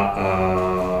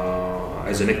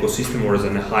ecosystem or as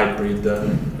a hybrid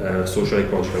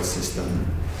social-ecological system.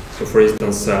 So, for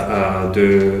instance,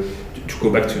 to go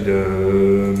back to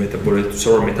the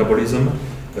solar metabolism,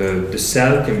 the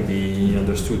cell can be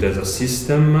understood as a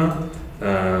system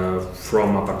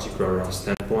from a particular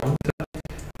standpoint,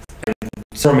 and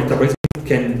solar metabolism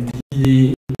can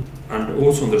be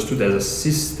also understood as a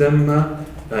system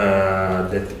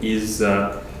that is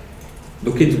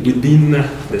located within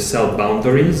the cell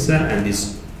boundaries and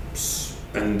is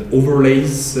overlaid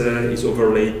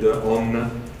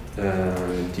on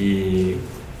the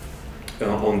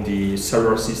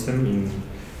cellular system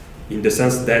in the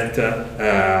sense that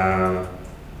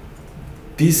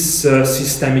this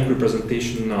systemic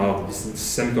representation of this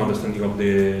systemic understanding of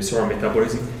the solar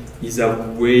metabolism is a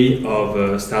way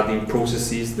of studying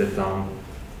processes that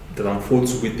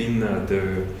unfolds within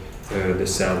the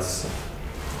cells.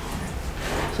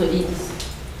 So it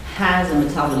has a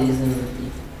metabolism,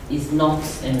 it is not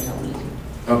a metabolism.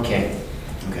 Okay.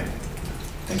 Okay.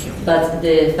 Thank you. But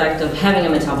the fact of having a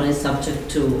metabolism is subject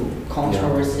to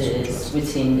controversies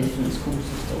within different schools of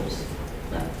thought.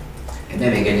 Yeah. And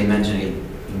then I can imagine it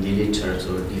in the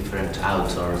literature, different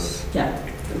authors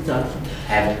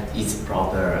have its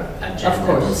proper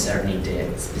agenda concerning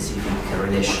the specific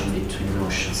relation between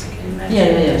notions, I can imagine.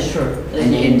 Yeah, sure.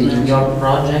 And in your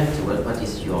project, what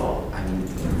is your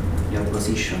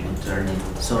position concerning,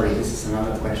 sorry, this is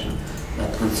another question,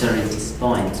 but concerning this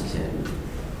point,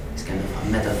 it's kind of a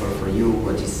metaphor for you,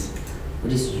 what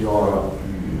is your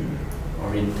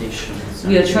orientation?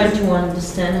 We are trying to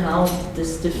understand how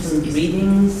these different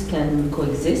readings can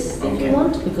coexist, if you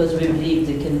want, because we believe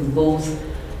they can both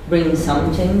bring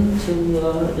something to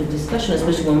the discussion,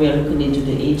 especially when we are looking into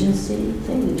the agency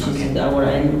thing, which is our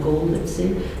end goal, let's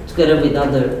say, together with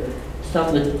other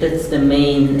stuff, but that's the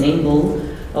main aim goal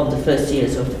of the first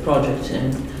years of the project,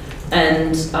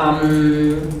 and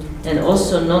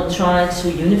also not try to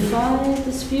unify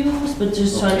these views, but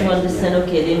just try to understand,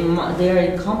 they are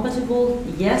incompatible,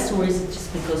 yes, or is it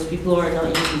just because people are not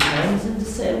using terms in the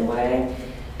same way?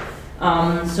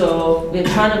 So we're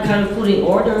trying to kind of put in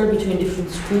order between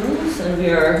different schools, and we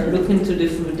are looking to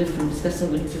different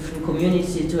discussing with different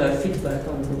communities to have feedback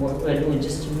on the work we're doing,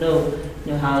 just to know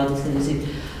how it's going to see.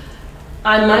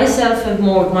 I myself have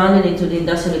more grounded into the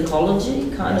industrial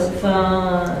ecology, kind of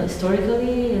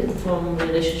historically, from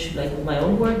relationship like with my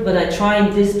own work, but I try in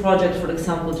this project, for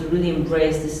example, to really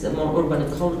embrace this more urban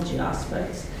ecology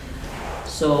aspects.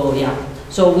 So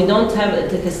so we don't have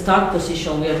take a stark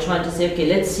position. We are trying to say, okay,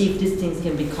 let's see if these things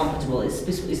can be compatible. It's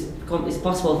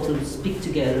possible to speak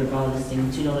together about these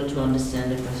things in order to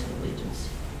understand the question of agency.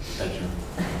 Thank you.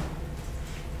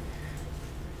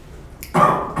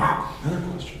 Other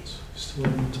questions? Still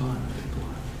have more time, I think.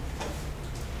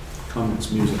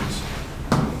 Comments, musings.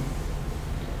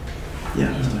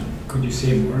 Yeah. Could you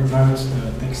say more about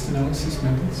the text analysis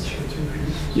methods?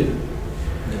 Yeah.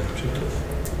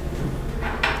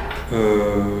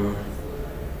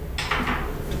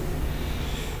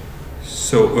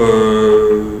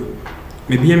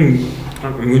 Maybe I'm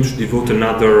going to devote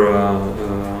another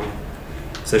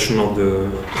session of the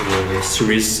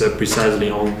series precisely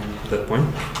on that point,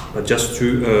 but just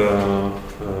to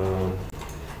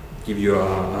give you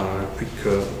a quick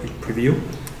preview.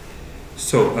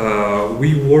 So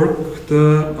we worked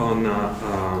on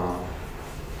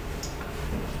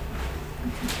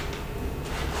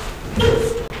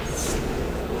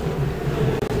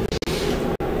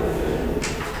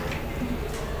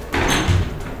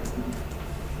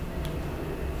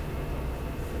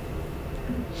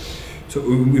So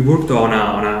we worked on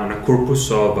a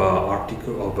corpus of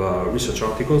research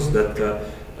articles that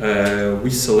we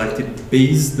selected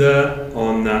based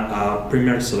on a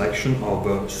primary selection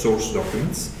of source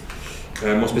documents,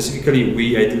 more specifically,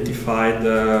 we identified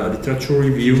literature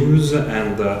reviews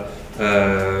and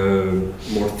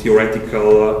more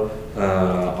theoretical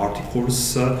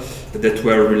articles that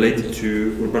were related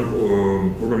to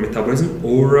urban metabolism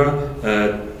or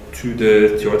to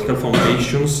the theoretical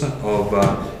foundations of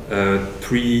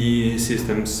three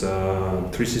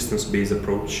systems-based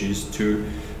approaches to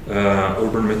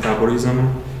urban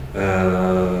metabolism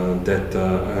that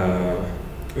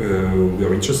we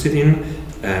are interested in,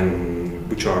 and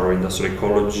which are industrial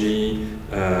ecology,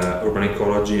 urban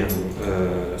ecology, and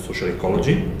social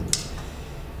ecology.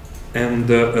 And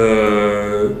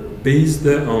based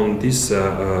on this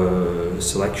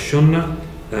selection,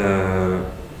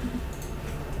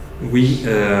 we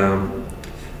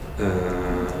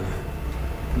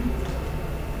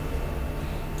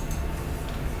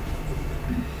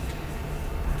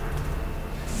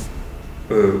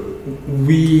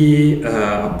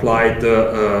applied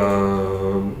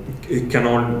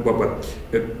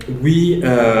we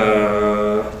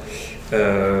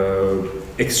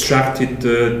extracted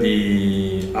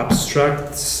the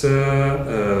abstracts,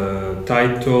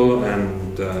 title,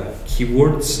 and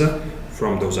keywords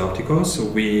from those articles. So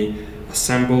we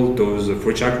assembled those,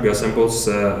 for each article we assembled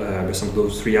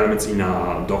those three elements in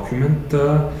a document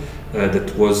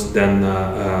that was then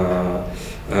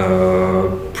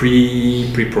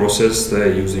pre-processed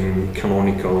using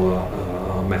canonical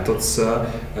methods.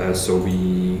 So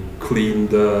we cleaned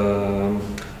the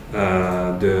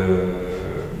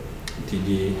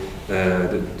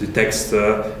text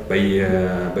by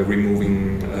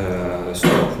removing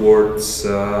stop words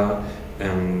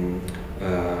and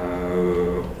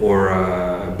or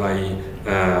by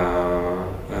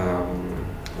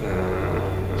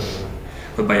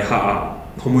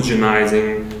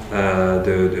homogenizing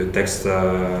the text,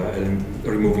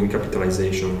 removing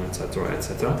capitalization, etc.,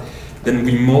 etc. Then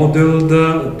we modeled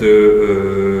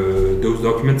those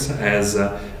documents as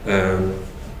a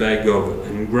bag of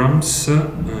n-grams.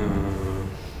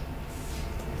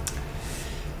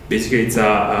 Basically, it's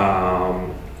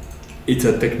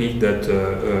a technique that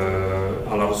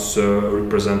allows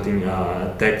representing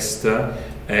text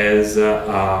as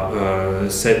a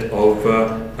set of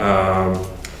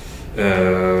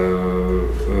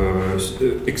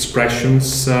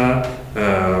expressions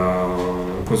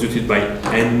constituted by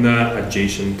n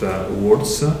adjacent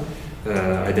words,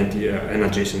 n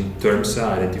adjacent terms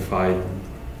identified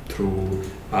through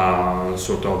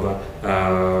sort of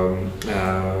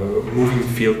moving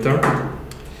filter.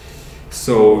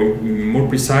 So more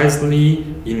precisely,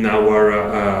 in our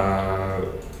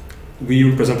we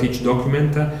represent each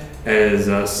document as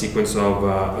a sequence of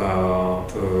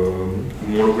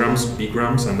monograms,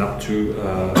 bigrams, and up to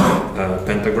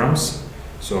pentagrams.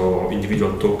 So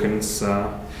individual tokens.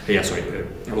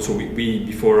 Also, we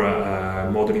before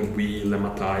modeling, we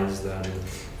lemmatized and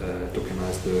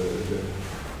tokenized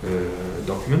the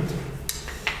document,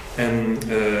 and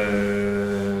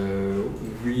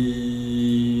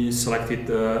we selected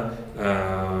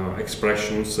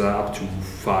expressions up to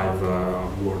 5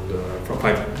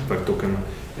 token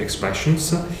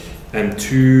expressions, and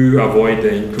to avoid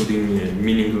including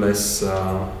meaningless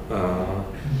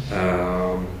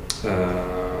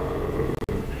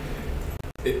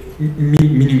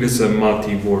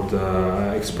multi-word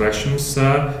expressions,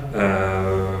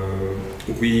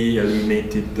 we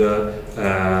eliminated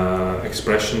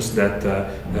expressions that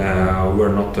were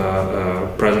not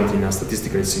present in a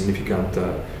statistically significant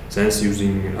sense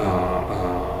using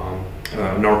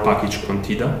an R package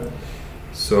quantida.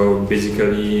 So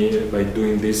basically, by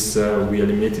doing this, we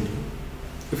eliminated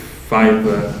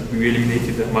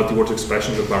multi-word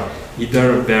expressions that are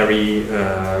either very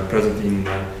present in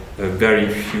very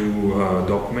few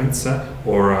documents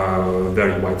or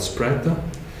very widespread.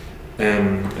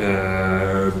 And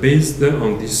based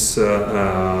on this,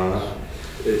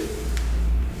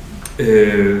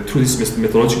 through this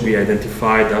methodology, we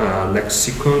identified a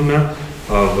lexicon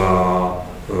of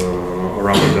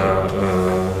around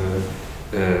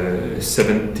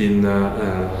 17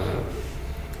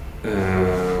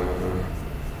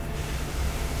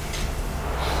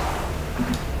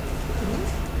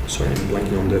 sorry, I'm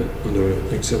blanking on the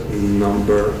exact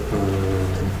number.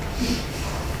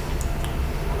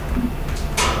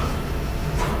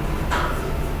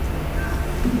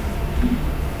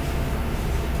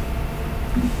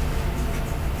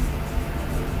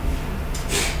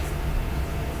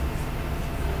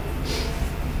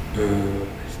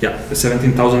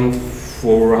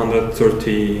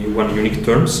 17,431 unique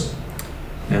terms,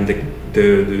 and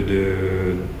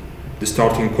the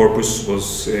starting corpus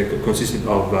was consisted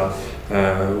of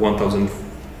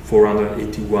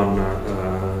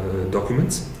 1,481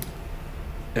 documents.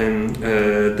 And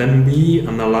then we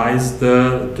analyzed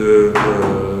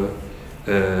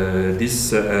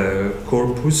this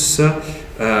corpus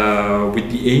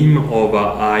with the aim of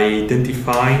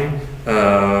identifying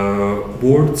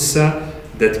words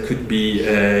that could be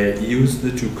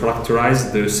used to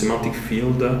characterize the semantic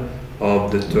field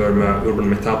of the term urban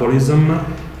metabolism,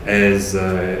 as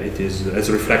it is as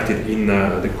reflected in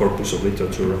the corpus of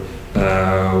literature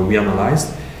we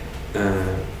analyzed.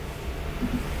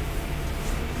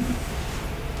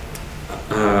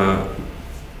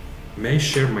 May I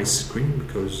share my screen,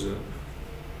 because I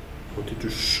wanted to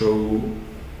show.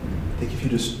 I think if you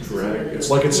just drag,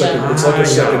 it's like a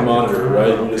second monitor, right?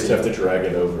 You just have to drag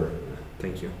it over.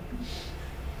 Thank you.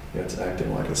 Yeah, it's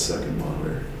acting like a second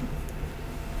monitor.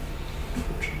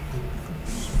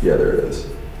 Yeah, there it is.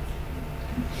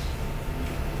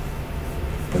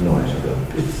 Annoying though.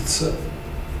 It's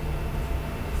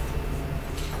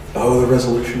oh, the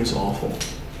resolution is awful.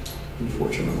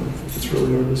 Unfortunately, it's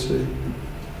really hard to see.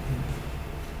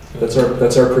 That's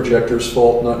our projector's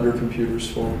fault, not your computer's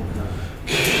fault.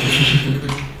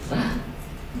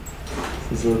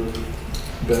 This is a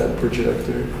bad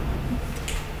projector.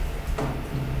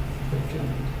 Okay.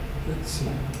 Let's see.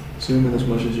 Zoom in as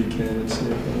much as you can and see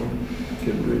if it'll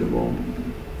get readable.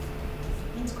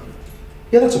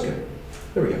 Yeah, that's okay.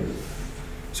 There we go.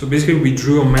 So basically, we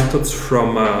drew on methods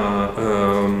from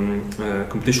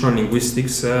computational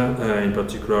linguistics, in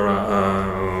particular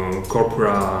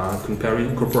corpora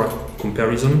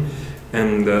comparison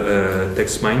and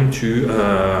text mining, to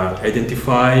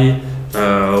identify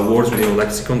words within a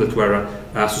lexicon that were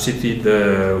associated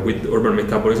with urban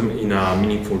metabolism in a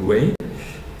meaningful way.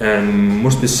 And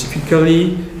more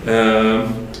specifically,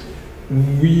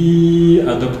 we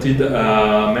adopted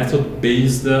a method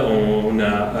based on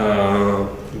a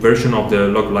version of the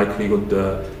log likelihood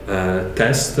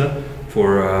test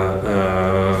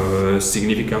for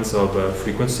significance of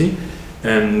frequency,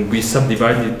 and we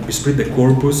split the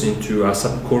corpus into a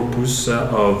subcorpus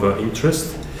of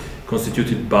interest,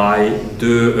 constituted by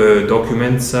the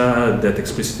documents that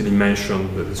explicitly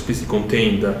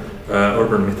contained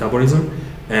urban metabolism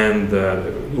and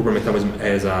urban metabolism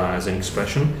as an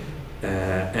expression,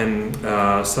 and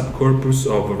a subcorpus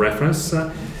of reference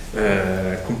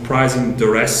comprising the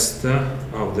rest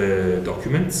of the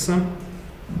documents.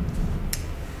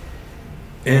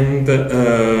 And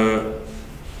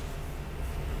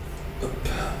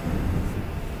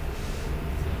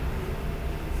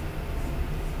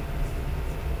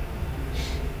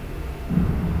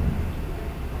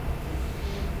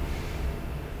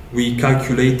we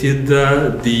calculated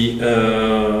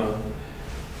the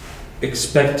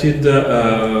expected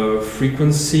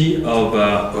frequency of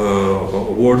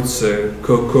words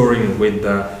co-occurring with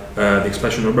the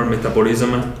expression urban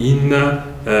metabolism in the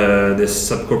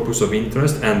subcorpus of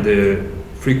interest, and the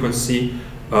frequency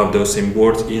of those same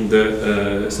words in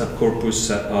the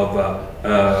subcorpus of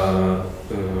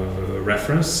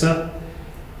reference.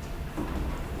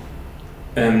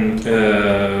 And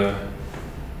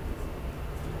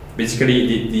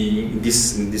basically, in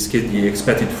this case, the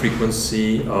expected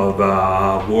frequency of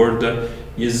a word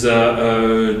is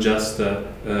just the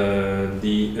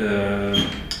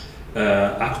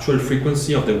actual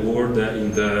frequency of the word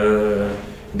in the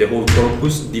whole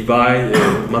corpus,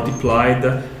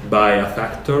 multiplied by a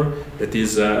factor that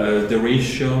is the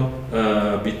ratio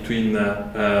between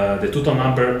the total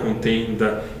number contained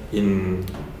in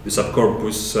the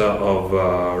subcorpus of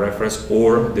reference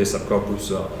or the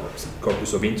subcorpus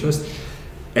of interest,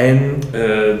 and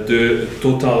the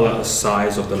total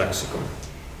size of the lexicon.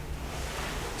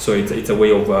 So it's a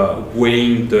way of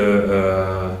weighing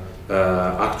the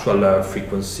actual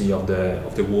frequency of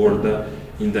the word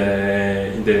in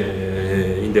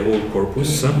the whole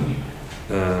corpus.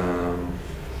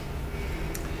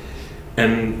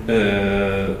 And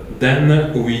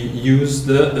then we used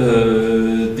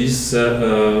this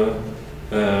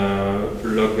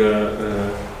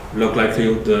log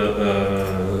likelihood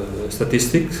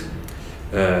statistics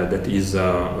that is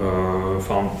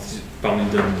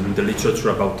found in the literature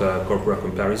about corpora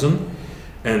comparison.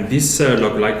 And this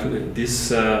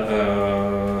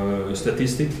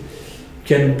statistic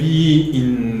can be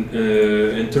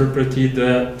interpreted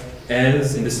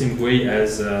as in the same way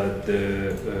as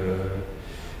the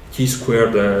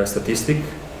chi-squared statistic,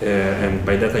 and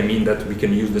by that I mean that we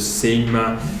can use the same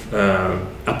a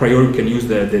priori we can use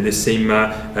the same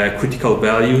critical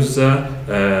values to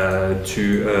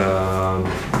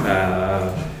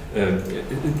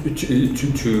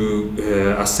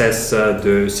assess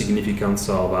the significance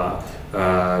of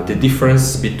the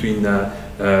difference between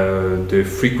the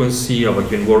frequency of a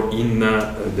given word in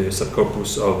the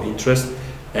subcorpus of interest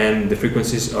and the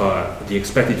frequencies, the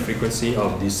expected frequency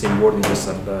of the same word in the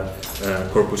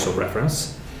sub-corpus of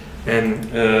reference. And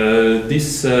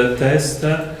this test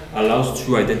allows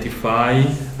to identify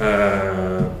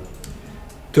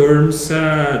terms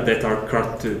that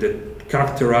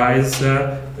characterize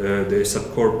the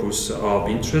subcorpus of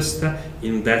interest,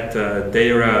 in that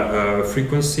their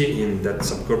frequency in that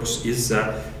subcorpus is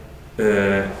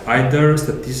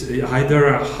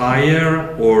either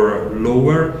higher or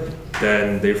lower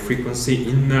than their frequency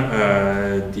in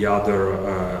the other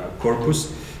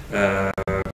corpus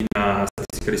in a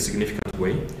statistically significant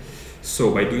way.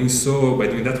 So by doing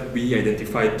that, we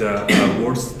identified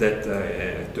words that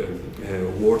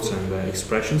words and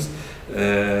expressions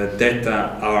that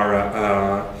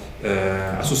are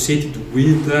associated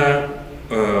with the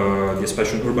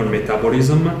expression urban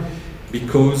metabolism,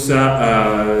 because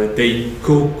they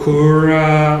co-occur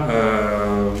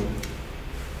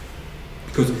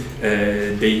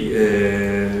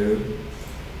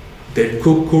their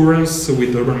co-occurrence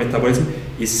with urban metabolism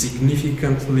is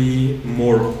significantly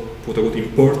more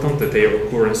important than their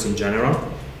occurrence in general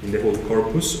in the whole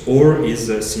corpus, or is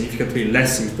significantly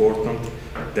less important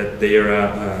than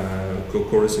their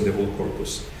co-occurrence in the whole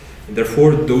corpus. And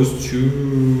therefore, those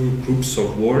two groups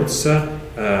of words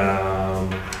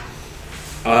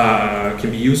can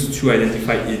be used to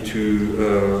identify,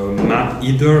 map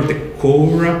either the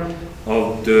core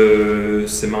of the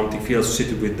semantic field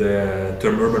associated with the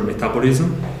term urban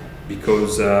metabolism,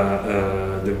 because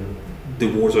the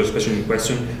words or expressions in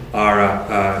question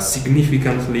are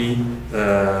significantly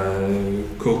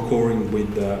co-occurring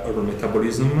with urban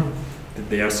metabolism.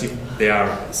 They are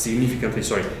significantly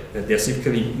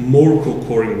more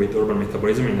co-occurring with urban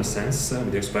metabolism in a sense,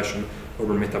 with the expression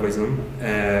urban metabolism,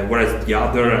 whereas the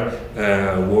other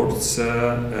words,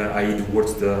 i.e. the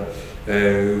words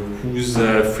whose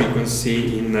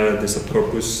frequency in the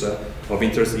subcorpus of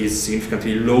interest is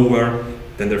significantly lower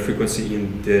than their frequency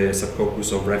in the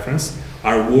subcorpus of reference,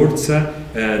 are words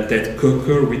that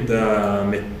co-occur with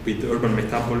urban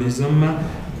metabolism,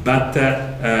 but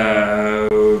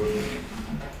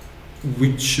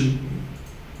which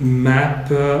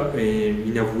map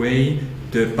in a way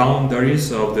the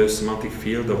boundaries of the semantic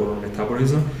field of urban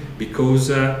metabolism, because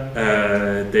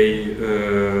they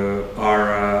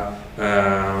are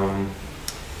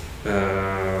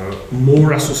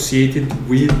more associated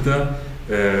with the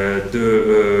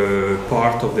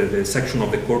part of the section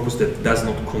of the corpus that does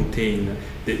not contain,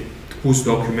 whose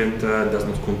document does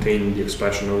not contain the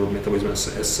expression of metabolism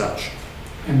as such.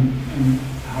 And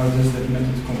how does that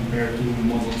method compare to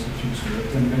models that use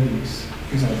direct embeddings?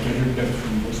 Because I gathered that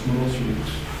from most models you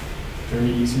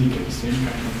very easily get the same kind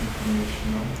of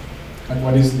information. No? Like,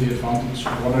 what is the advantage?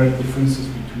 What are the differences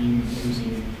between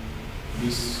using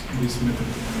this method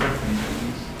and direct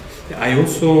embeddings? I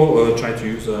also try to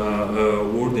use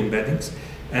word embeddings,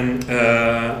 and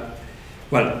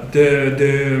well,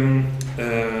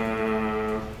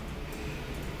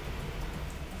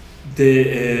 I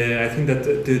think that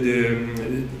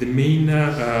the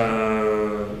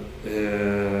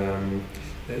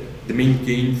main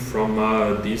gain from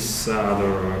this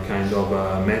other kind of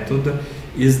method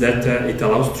is that it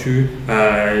allows to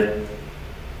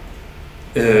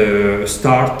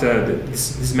start.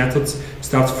 These methods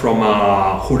start from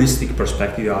a holistic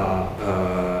perspective,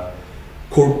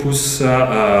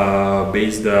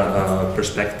 corpus-based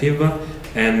perspective,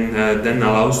 and then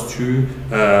allows to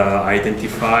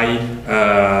identify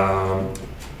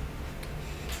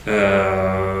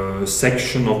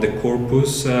section of the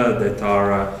corpus that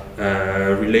are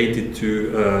related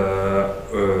to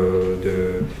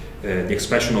the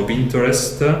expression of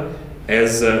interest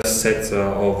as a set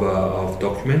of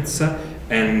documents,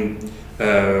 and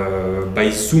by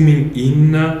zooming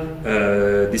in,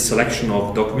 this selection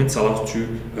of documents allows to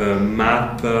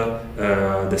map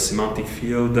the semantic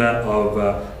field of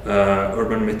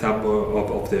urban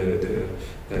of the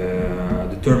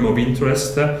term of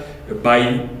interest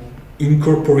by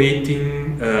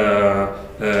incorporating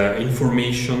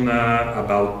information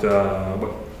about,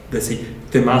 let's say,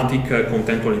 thematic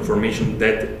contextual information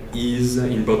that is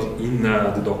embodied in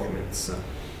the documents.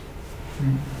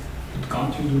 But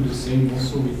can't you do the same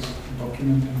also with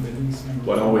document embeddings?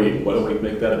 Why don't we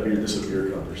make that a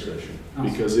disappear conversation?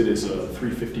 Because it is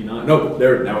 3:59. No,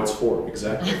 there, now it's 4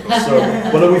 exactly. So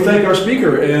why don't we thank our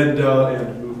speaker and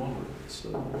move on. So.